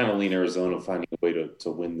kind of lean Arizona finding a way to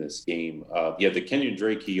win this game. The Kenyon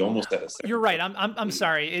Drake, he almost had a second. You're right. I'm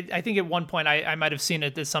sorry. I think at one point I might have seen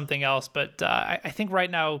it as something else, but I think right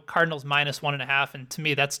now Cardinals minus 1.5, and to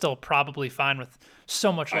me that's still probably fine with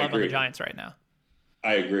so much love on the Giants right now.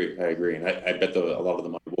 I agree. And I bet a lot of the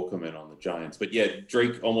money will come in on the Giants. But yeah,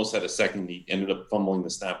 Drake almost had a second. He ended up fumbling the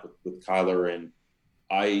snap with Kyler. And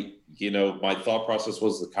my thought process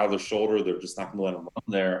was the Kyler shoulder, they're just not going to let him run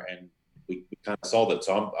there. And we kind of saw that.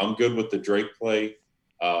 So I'm good with the Drake play.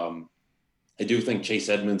 I do think Chase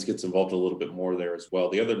Edmonds gets involved a little bit more there as well.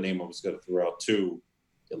 The other name I was going to throw out too,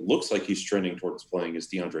 it looks like he's trending towards playing, is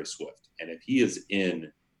DeAndre Swift. And if he is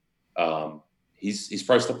in, he's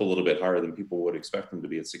priced up a little bit higher than people would expect him to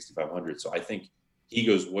be at 6,500. So I think he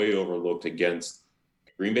goes way overlooked against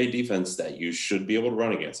the Green Bay defense that you should be able to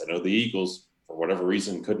run against. I know the Eagles, for whatever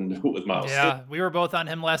reason, couldn't do it with Miles. Yeah, we were both on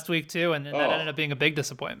him last week too, and that ended up being a big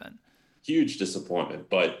disappointment. Huge disappointment.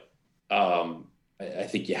 But I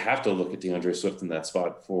think you have to look at DeAndre Swift in that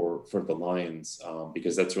spot for the Lions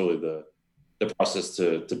because that's really the process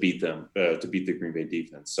to beat them, to beat the Green Bay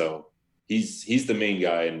defense. So he's the main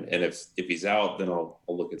guy, and if he's out, then I'll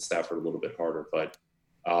look at Stafford a little bit harder. But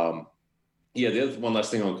the other one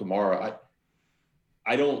last thing on Kamara,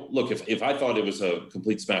 I don't look if I thought it was a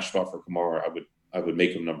complete smash spot for Kamara, I would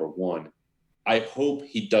make him number one. I hope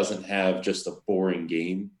he doesn't have just a boring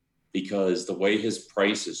game, because the way his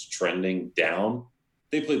price is trending down,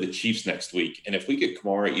 they play the Chiefs next week, and if we get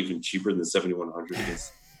Kamara even cheaper than 7,100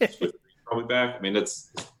 against Swift probably back, I mean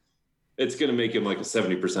it's going to make him like a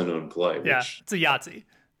 70% owned play. It's a Yahtzee.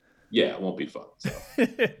 Yeah, it won't be fun. So.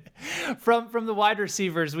 From the wide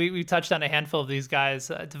receivers, we touched on a handful of these guys.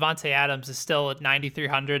 Devontae Adams is still at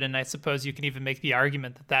 9,300, and I suppose you can even make the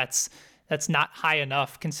argument that that's not high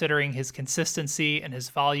enough considering his consistency and his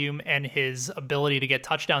volume and his ability to get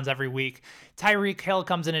touchdowns every week. Tyreek Hill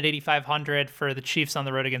comes in at 8,500 for the Chiefs on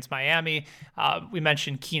the road against Miami. We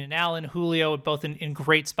mentioned Keenan Allen, Julio, both in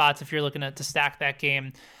great spots if you're looking to stack that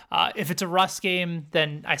game. If it's a Russ game,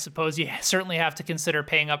 then I suppose you certainly have to consider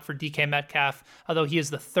paying up for DK Metcalf, although he is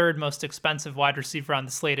the third most expensive wide receiver on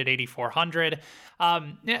the slate at 8,400.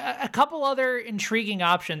 A couple other intriguing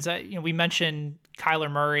options. We mentioned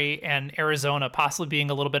Kyler Murray and Arizona possibly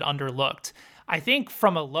being a little bit underlooked. I think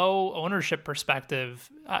from a low ownership perspective,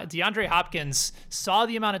 DeAndre Hopkins saw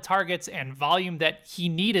the amount of targets and volume that he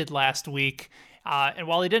needed last week. And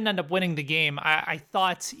while he didn't end up winning the game, I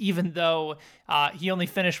thought even though he only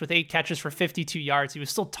finished with 8 catches for 52 yards, he was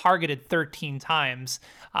still targeted 13 times.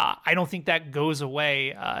 I don't think that goes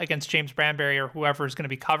away against James Bradbury or whoever is going to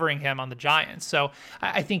be covering him on the Giants. So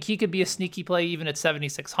I think he could be a sneaky play even at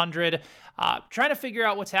 7,600. Trying to figure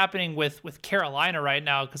out what's happening with Carolina right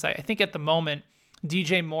now, because I think at the moment,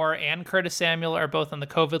 DJ Moore and Curtis Samuel are both on the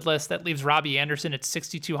COVID list. That leaves Robbie Anderson at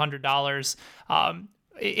 $6,200.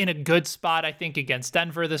 In a good spot, I think, against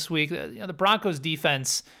Denver this week. The Broncos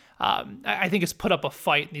defense, I think, has put up a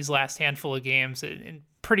fight in these last handful of games in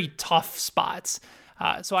pretty tough spots.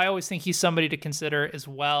 So I always think he's somebody to consider as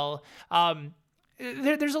well.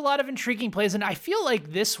 There's a lot of intriguing plays, and I feel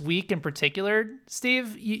like this week in particular,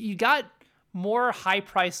 Steve, you got more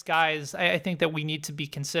high-priced guys, I think, that we need to be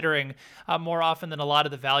considering more often than a lot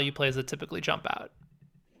of the value plays that typically jump out.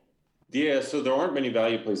 Yeah, so there aren't many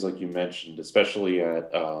value plays like you mentioned, especially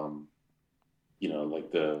at,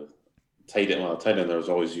 like the tight end. Well, tight end, there's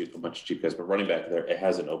always a bunch of cheap guys, but running back there, it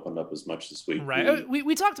hasn't opened up as much this week. Right.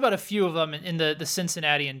 We talked about a few of them in the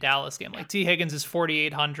Cincinnati and Dallas game. Like T. Higgins is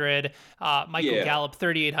 4,800, Michael Gallup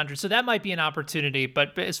 3,800. So that might be an opportunity.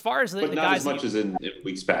 But as far as the not guys, as much as in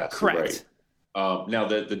weeks past. Correct. Right. Now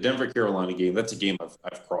the Denver Carolina game, that's a game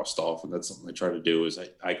I've crossed off, and that's something I try to do is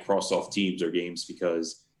I cross off teams or games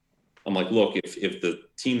because I'm like, look, if the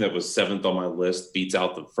team that was 7th on my list beats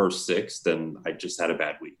out the first 6, then I just had a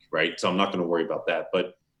bad week, right? So I'm not going to worry about that.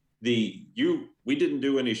 But we didn't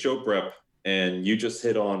do any show prep, and you just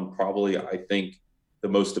hit on probably, I think, the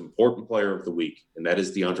most important player of the week, and that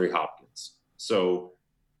is DeAndre Hopkins. So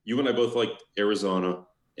you and I both like Arizona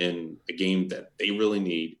in a game that they really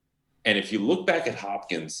need. And if you look back at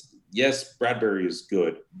Hopkins, yes, Bradbury is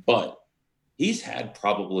good, but he's had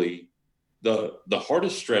probably the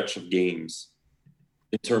hardest stretch of games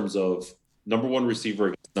in terms of number one receiver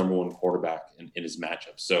against number one quarterback in his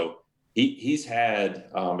matchup. So he's had,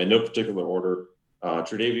 in no particular order,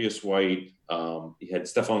 Tre'Davious White, he had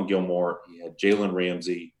Stephon Gilmore, he had Jalen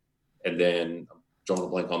Ramsey, and then I'm drawing a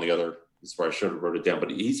blank on the other. This is where I should have wrote it down, but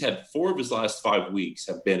he's had 4 of his last 5 weeks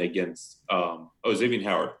have been against Xavier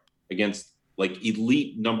Howard, against like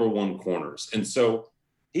elite number one corners. And so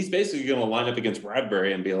he's basically going to line up against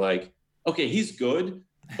Bradbury and be like, okay, he's good,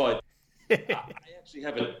 but I actually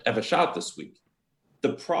have a shot this week.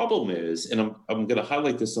 The problem is, and I'm going to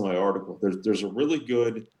highlight this in my article, there's a really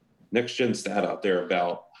good next-gen stat out there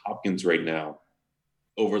about Hopkins right now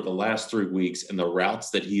over the last 3 weeks and the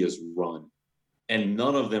routes that he has run, and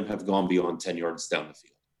none of them have gone beyond 10 yards down the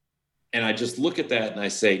field. And I just look at that and I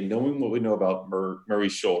say, knowing what we know about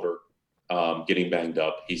Murray's shoulder getting banged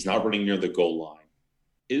up, he's not running near the goal line.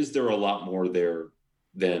 Is there a lot more there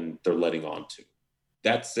than they're letting on to?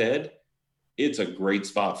 That said, it's a great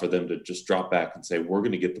spot for them to just drop back and say, we're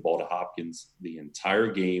going to get the ball to Hopkins the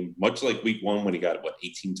entire game, much like week 1 when he got,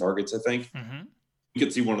 18 targets, I think. Mm-hmm. You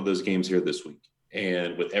could see one of those games here this week.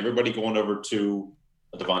 And with everybody going over to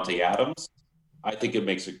Devontae Adams, I think it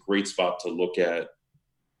makes a great spot to look at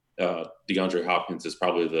DeAndre Hopkins as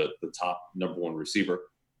probably the top number one receiver.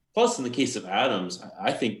 Plus, in the case of Adams,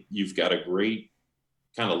 I think you've got a great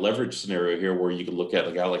kind of leverage scenario here where you can look at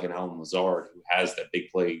a guy like an Allen Lazard who has that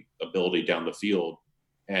big play ability down the field.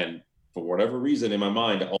 And for whatever reason, in my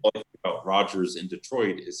mind, all I think about Rodgers in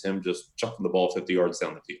Detroit is him just chucking the ball 50 yards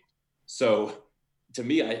down the field. So to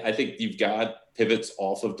me, I think you've got pivots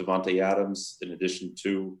off of Devontae Adams in addition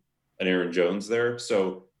to an Aaron Jones there.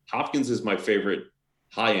 So Hopkins is my favorite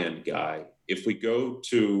high-end guy. If we go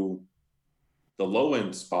to the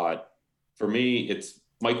low-end spot, for me, it's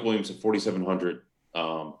Mike Williams at 4,700.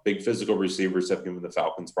 Big physical receivers have given the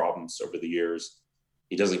Falcons problems over the years.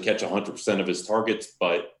 He doesn't catch 100% of his targets,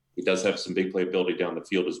 but he does have some big playability down the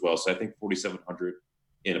field as well. So I think 4,700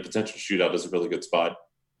 in a potential shootout is a really good spot.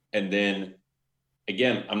 And then,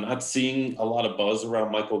 again, I'm not seeing a lot of buzz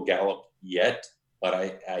around Michael Gallup yet, but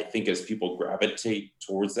I think as people gravitate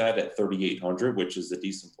towards that at 3,800, which is a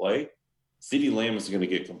decent play, CeeDee Lamb is going to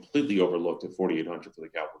get completely overlooked at 4,800 for the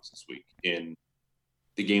Cowboys this week in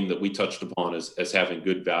the game that we touched upon as having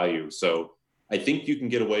good value. So I think you can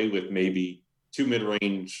get away with maybe 2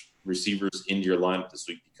 mid-range receivers into your lineup this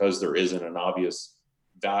week because there isn't an obvious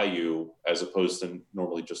value as opposed to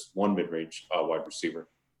normally just one mid-range wide receiver.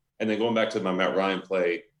 And then going back to my Matt Ryan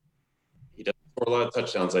play, he doesn't score a lot of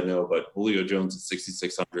touchdowns, I know, but Julio Jones at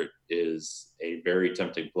 6,600 is a very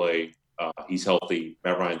tempting play. He's healthy.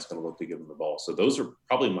 Matt Ryan's going to look to give him the ball. So those are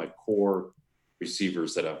probably my core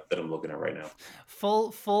receivers that I'm looking at right now.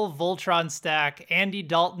 Full Voltron stack: Andy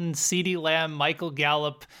Dalton, CeeDee Lamb, Michael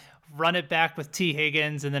Gallup. Run it back with T.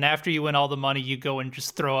 Higgins, and then after you win all the money, you go and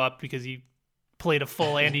just throw up because you played a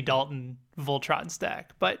full Andy Dalton Voltron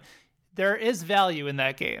stack. But there is value in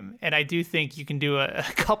that game, and I do think you can do a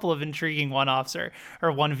couple of intriguing one-offs or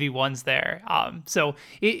 1v1s there. So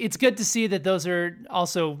it's good to see that those are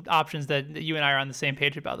also options that you and I are on the same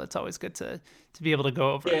page about. That's always good to be able to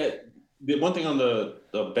go over. Yeah, the one thing on the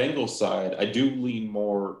Bengals side, I do lean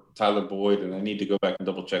more Tyler Boyd, and I need to go back and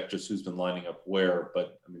double check just who's been lining up where.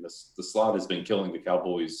 But I mean, the slot has been killing the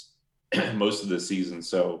Cowboys most of the season,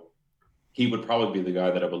 so he would probably be the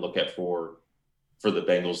guy that I would look at for the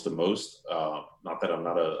Bengals the most. Not that I'm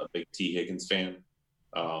not a big T. Higgins fan.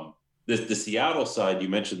 The Seattle side, you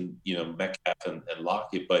mentioned, Metcalf and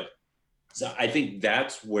Lockett, but so I think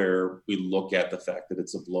that's where we look at the fact that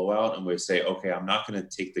it's a blowout and we say, okay, I'm not going to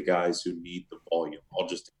take the guys who need the volume. I'll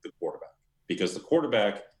just take the quarterback, because the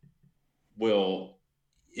quarterback will,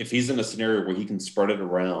 if he's in a scenario where he can spread it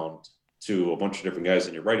around to a bunch of different guys,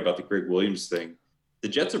 and you're right about the Greg Williams thing, the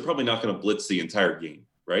Jets are probably not going to blitz the entire game,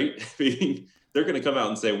 right? I mean, they're going to come out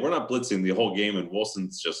and say, we're not blitzing the whole game, and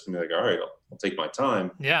Wilson's just going to be like, all right, I'll take my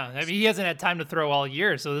time. Yeah, I mean, he hasn't had time to throw all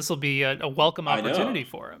year, so this will be a welcome opportunity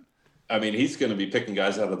for him. I mean, he's going to be picking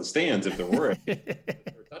guys out of the stands if there were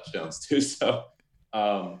touchdowns too. So,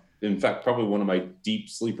 in fact, probably one of my deep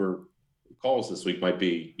sleeper calls this week might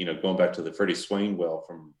be, going back to the Freddie Swainwell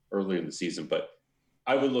from earlier in the season. But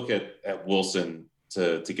I would look at Wilson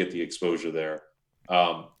to get the exposure there.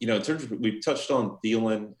 In terms of, we've touched on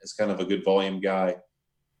Thielen as kind of a good volume guy.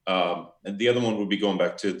 And the other one would be going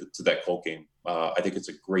back to that Colt game. I think it's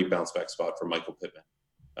a great bounce back spot for Michael Pittman.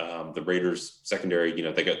 The Raiders secondary,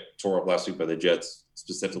 they got tore up last week by the Jets.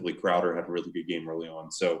 Specifically, Crowder had a really good game early on.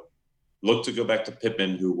 So look to go back to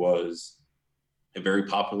Pittman, who was a very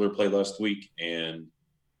popular play last week. And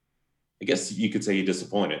I guess you could say he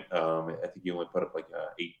disappointed. I think he only put up like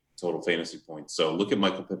 8 total fantasy points. So look at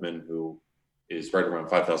Michael Pittman, who is right around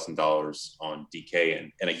 $5,000 on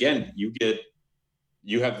DK. And again,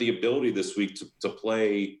 you have the ability this week to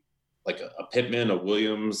play like a Pittman, a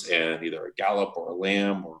Williams, and either a Gallup or a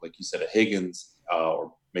Lamb, or like you said, a Higgins,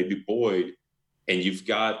 or maybe Boyd. And you've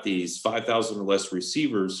got these 5,000 or less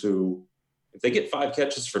receivers who, if they get 5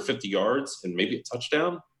 catches for 50 yards and maybe a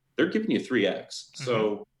touchdown, they're giving you 3X. Mm-hmm.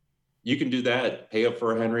 So you can do that, pay up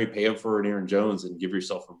for a Henry, pay up for an Aaron Jones, and give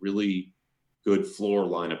yourself a really good floor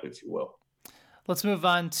lineup, if you will. Let's move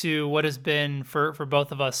on to what has been, for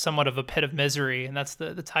both of us, somewhat of a pit of misery, and that's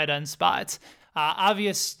the tight end spots.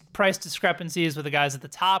 Obvious price discrepancies with the guys at the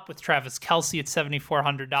top, with Travis Kelce at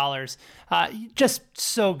 $7,400. Just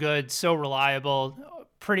so good, so reliable.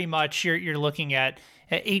 Pretty much you're looking at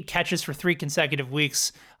 8 catches for 3 consecutive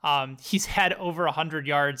weeks. He's had over 100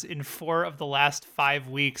 yards in 4 of the last 5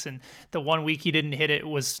 weeks, and the one week he didn't hit it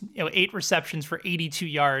was 8 receptions for 82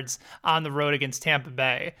 yards on the road against Tampa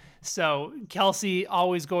Bay. So Kelce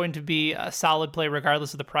always going to be a solid play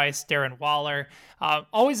regardless of the price. Darren Waller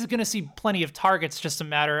always going to see plenty of targets, just a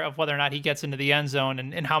matter of whether or not he gets into the end zone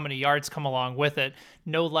and how many yards come along with it.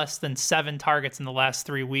 No less than 7 targets in the last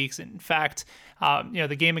 3 weeks. In fact,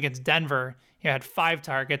 the game against Denver, he had 5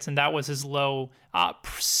 targets, and that was his low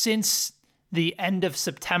since the end of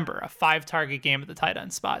September, a 5-target game at the tight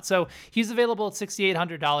end spot. So he's available at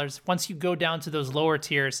 $6,800. Once you go down to those lower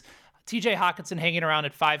tiers, TJ Hawkinson hanging around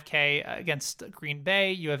at $5K against Green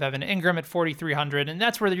Bay. You have Evan Ingram at $4,300, and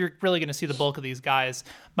that's where you're really going to see the bulk of these guys.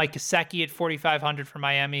 Mike Gesicki at $4,500 for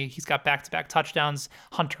Miami. He's got back-to-back touchdowns.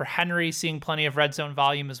 Hunter Henry seeing plenty of red zone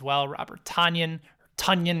volume as well. Robert Tonyan,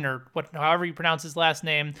 or however you pronounce his last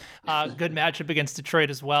name. Good matchup against Detroit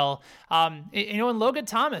as well. And Logan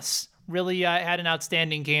Thomas really had an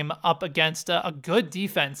outstanding game up against a good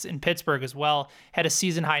defense in Pittsburgh as well. Had a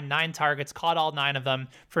season-high 9 targets, caught all 9 of them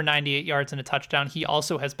for 98 yards and a touchdown. He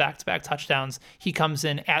also has back-to-back touchdowns. He comes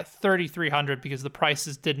in at $3,300 because the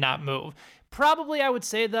prices did not move. Probably, I would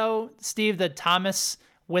say, though, Steve, that Thomas,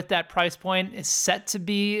 with that price point, is set to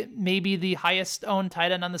be maybe the highest owned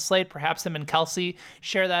tight end on the slate. Perhaps him and Kelce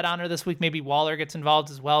share that honor this week. Maybe Waller gets involved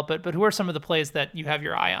as well. But who are some of the plays that you have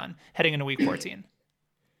your eye on heading into week 14?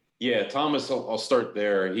 Yeah, Thomas, I'll start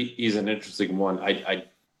there. He's an interesting one.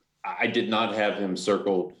 I did not have him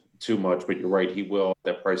circled too much, but you're right. He will, at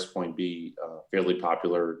that price point, be fairly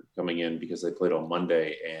popular coming in because they played on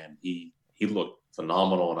Monday, and he looked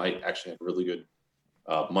phenomenal. And I actually had a really good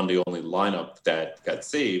Monday-only lineup that got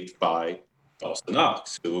saved by Dawson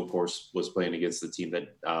Knox, who, of course, was playing against the team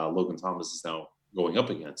that Logan Thomas is now going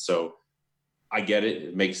up against. So I get it.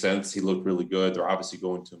 It makes sense. He looked really good. They're obviously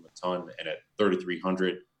going to him a ton. And at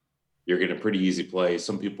 $3,300, you're getting a pretty easy play.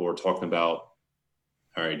 Some people are talking about,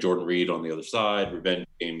 all right, Jordan Reed on the other side, revenge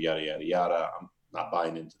game, yada, yada, yada. I'm not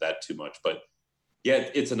buying into that too much. But, yeah,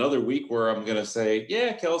 it's another week where I'm going to say,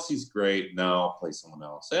 yeah, Kelsey's great. No, I'll play someone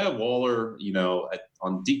else. Yeah, Waller,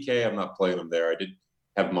 on DK, I'm not playing him there. I did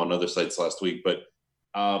have him on other sites last week. But,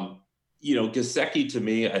 Gesicki, to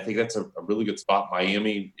me, I think that's a really good spot.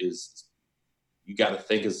 Miami is, you got to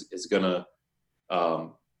think, is going to,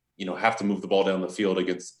 have to move the ball down the field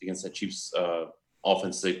against that Chiefs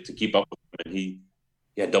offense to keep up with him. And he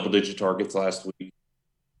had double-digit targets last week.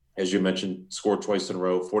 As you mentioned, scored twice in a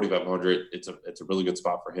row, 4,500. It's a really good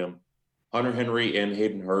spot for him. Hunter Henry and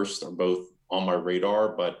Hayden Hurst are both on my radar,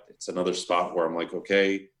 but it's another spot where I'm like,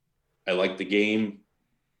 okay, I like the game.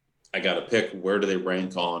 I got to pick where do they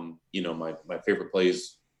rank on, my favorite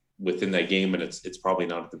plays within that game, and it's probably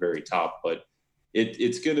not at the very top, but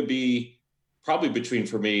it's going to be probably between,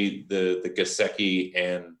 for me, the Gesicki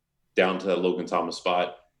and down to that Logan Thomas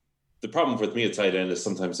spot. The problem with me at tight end is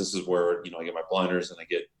sometimes this is where, I get my blinders and I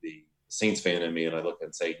get the Saints fan in me and I look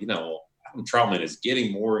and say, Adam Troutman is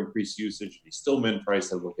getting more increased usage and he's still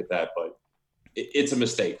min-priced. I look at that, but it's a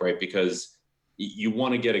mistake, right? Because you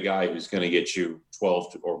want to get a guy who's going to get you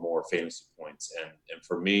 12 or more fantasy points. And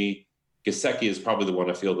for me, Gesicki is probably the one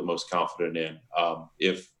I feel the most confident in.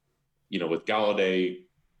 If, with Galladay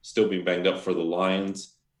still being banged up for the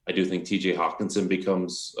Lions, I do think TJ Hawkinson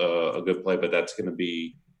becomes a good play, but that's going to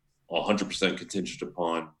be 100% contingent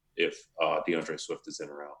upon if DeAndre Swift is in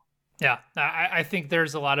or out. Yeah, I think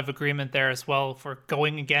there's a lot of agreement there as well for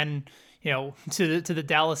going again, to the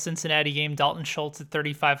Dallas-Cincinnati game. Dalton Schultz at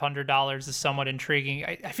 $3,500 is somewhat intriguing.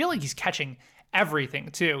 I feel like he's catching everything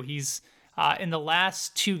too. He's in the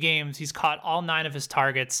last 2 games, he's caught all 9 of his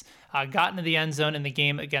targets, got into the end zone in the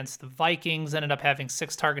game against the Vikings, ended up having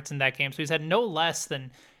 6 targets in that game. So he's had no less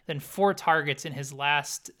than 4 targets in his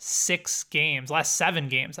last 7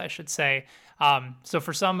 games, I should say. So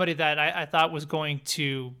for somebody that I thought was going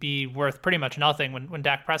to be worth pretty much nothing when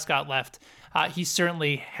Dak Prescott left, he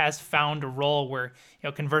certainly has found a role where,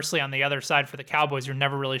 conversely on the other side for the Cowboys, you're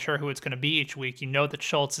never really sure who it's going to be each week. You know that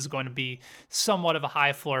Schultz is going to be somewhat of a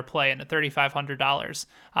high floor play, and at $3,500,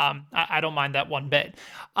 I don't mind that one bit.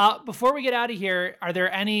 Before we get out of here, are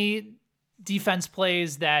there any defense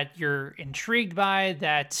plays that you're intrigued by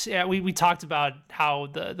that we talked about how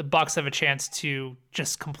the Bucs have a chance to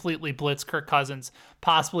just completely blitz Kirk Cousins,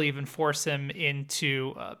 possibly even force him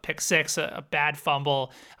into pick 6, a bad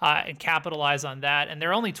fumble, and capitalize on that. And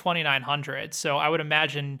they're only 2,900. So I would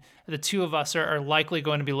imagine the two of us are likely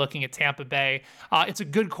going to be looking at Tampa Bay. It's a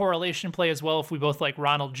good correlation play as well if we both like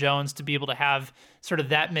Ronald Jones to be able to have sort of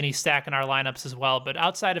that mini stack in our lineups as well. But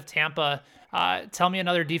outside of Tampa, tell me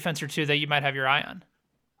another defense or two that you might have your eye on.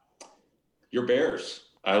 Your Bears.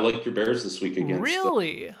 I like your Bears this week against.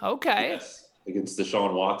 Really? Okay. Yes, against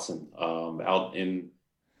Deshaun Watson, out in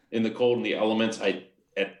the cold and the elements.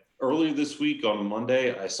 Earlier this week on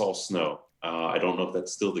Monday, I saw snow. I don't know if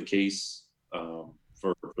that's still the case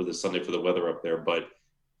for this Sunday for the weather up there, but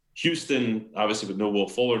Houston, obviously with no Will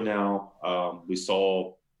Fuller now, we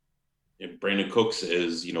saw Brandon Cooks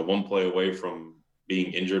is 1 play away from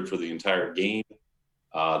being injured for the entire game.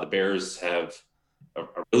 The Bears have a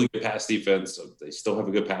really good pass defense. They still have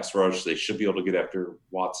a good pass rush. They should be able to get after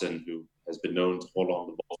Watson, who has been known to hold on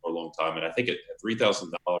to the ball for a long time. And I think at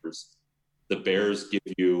 $3,000, the Bears give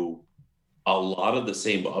you a lot of the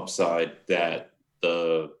same upside that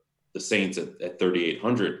the Saints at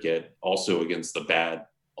 3,800 get, also against the bad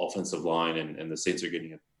offensive line, and the Saints are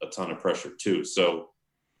getting a ton of pressure too. So,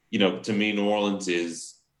 to me, New Orleans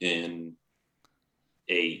is in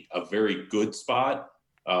a very good spot.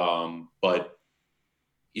 But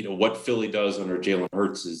what Philly does under Jalen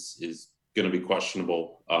Hurts is going to be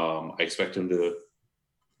questionable. I expect him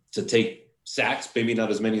to take sacks, maybe not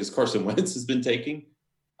as many as Carson Wentz has been taking.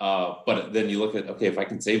 But then you look at, okay, if I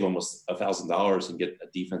can save almost $1,000 and get a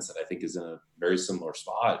defense that I think is in a very similar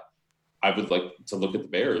spot, I would like to look at the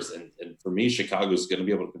Bears. And for me, Chicago is going to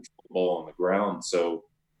be able to control the ball on the ground. So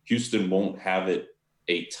Houston won't have it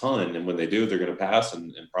a ton. And when they do, they're going to pass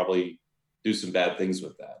and probably do some bad things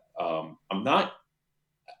with that.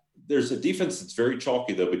 There's a defense that's very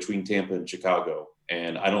chalky, though, between Tampa and Chicago,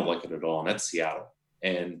 and I don't like it at all, and that's Seattle.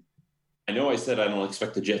 And I know I said I don't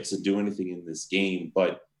expect the Jets to do anything in this game,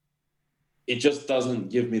 but it just doesn't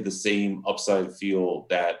give me the same upside feel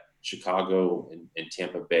that Chicago and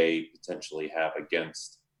Tampa Bay potentially have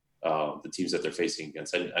against the teams that they're facing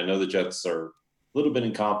against. I know the Jets are a little bit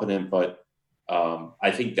incompetent, but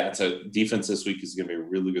I think that's a defense this week is going to be a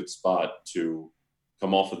really good spot to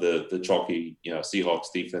come off of the chalky,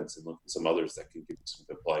 Seahawks defense and look at some others that can give you some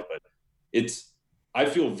good play. But I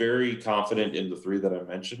feel very confident in the three that I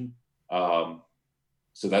mentioned.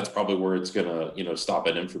 So that's probably where it's going to, stop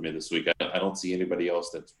and end for me this week. I don't see anybody else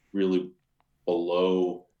that's really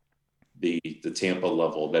below the Tampa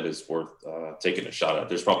level that is worth taking a shot at.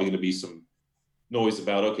 There's probably going to be some noise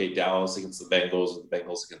about, okay, Dallas against the Bengals and the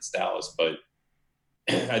Bengals against Dallas. But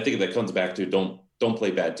I think that comes back to don't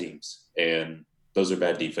play bad teams. And those are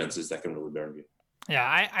bad defenses that can really burn you.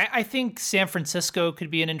 Yeah, I think San Francisco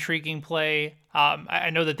could be an intriguing play. I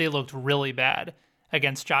know that they looked really bad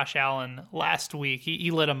against Josh Allen last week.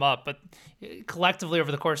 He lit him up, but collectively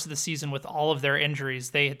over the course of the season with all of their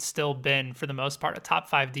injuries, they had still been, for the most part, a top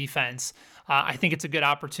 5 defense. I think it's a good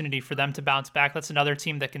opportunity for them to bounce back. That's another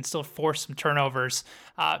team that can still force some turnovers.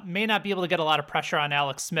 May not be able to get a lot of pressure on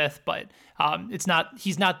Alex Smith, but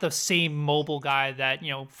he's not the same mobile guy that,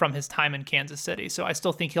 from his time in Kansas City. So I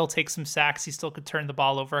still think he'll take some sacks. He still could turn the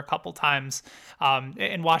ball over a couple times.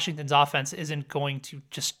 And Washington's offense isn't going to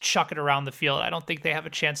just chuck it around the field. I don't think they have a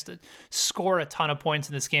chance to score a ton of points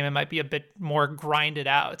in this game. It might be a bit more grinded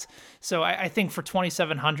out. So I think for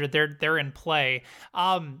 2,700, they're in play.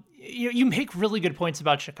 You make really good points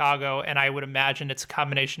about Chicago, and I would imagine it's a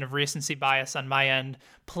combination of recency bias on my end,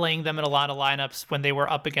 playing them in a lot of lineups when they were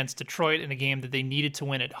up against Detroit in a game that they needed to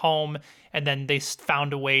win at home, and then they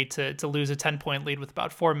found a way to lose a 10-point lead with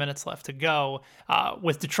about 4 minutes left to go,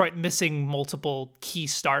 with Detroit missing multiple key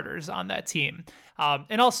starters on that team.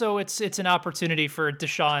 And also, it's an opportunity for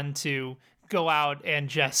Deshaun to go out and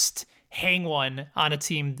just hang one on a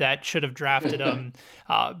team that should have drafted him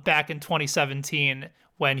back in 2017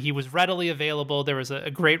 when he was readily available. There was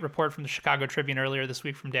a great report from the Chicago Tribune earlier this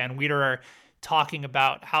week from Dan Wiederer talking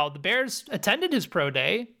about how the Bears attended his pro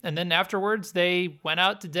day, and then afterwards they went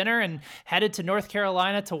out to dinner and headed to North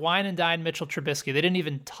Carolina to wine and dine Mitchell Trubisky. They didn't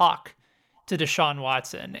even talk to Deshaun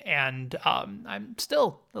Watson, and I'm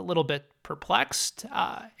still a little bit perplexed,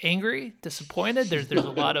 angry, disappointed. There's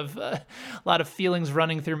a lot of feelings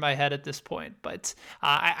running through my head at this point, but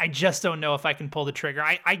I just don't know if I can pull the trigger.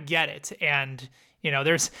 I get it, and I don't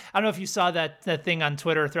know if you saw that thing on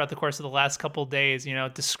Twitter throughout the course of the last couple of days.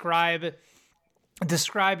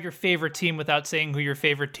 Describe your favorite team without saying who your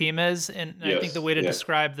favorite team is, and yes, I think the way to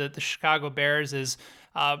describe the Chicago Bears is,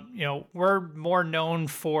 we're more known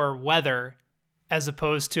for weather as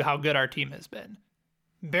opposed to how good our team has been.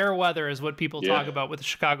 Bear weather is what people talk about with the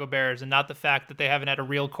Chicago Bears, and not the fact that they haven't had a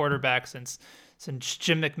real quarterback since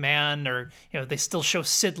Jim McMahon, or they still show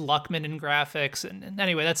Sid Luckman in graphics. And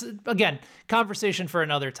anyway, that's again conversation for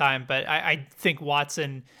another time. But I think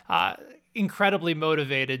Watson, incredibly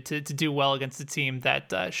motivated to do well against a team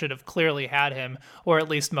that should have clearly had him, or at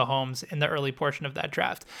least Mahomes, in the early portion of that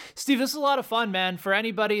draft. Steve, this is a lot of fun, man. For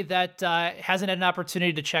anybody that hasn't had an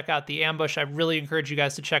opportunity to check out the ambush, I really encourage you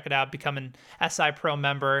guys to check it out. Become an SI Pro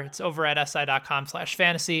member. It's over at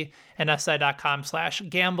si.com/fantasy and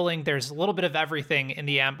si.com/gambling. There's a little bit of everything in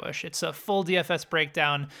the ambush. It's a full DFS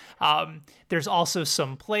breakdown. There's also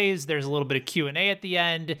some plays. There's a little bit of Q&A at the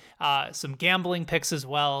end, some gambling picks as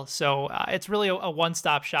well. So it's really a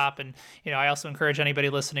one-stop shop. And, I also encourage anybody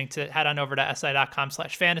listening to head on over to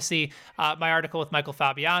si.com/fantasy. My article with Michael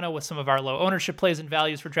Fabiano with some of our low ownership plays and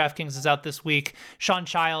values for DraftKings is out this week. Sean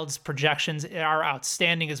Child's projections are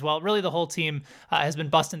outstanding as well. Really, the whole team has been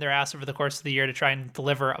busting their ass over the course of the year to try and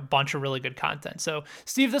deliver a bunch of really good content. So,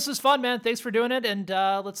 Steve, this was fun, man. Thanks for doing it. And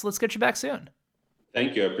let's get you back soon.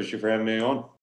 Thank you. I appreciate you for having me on.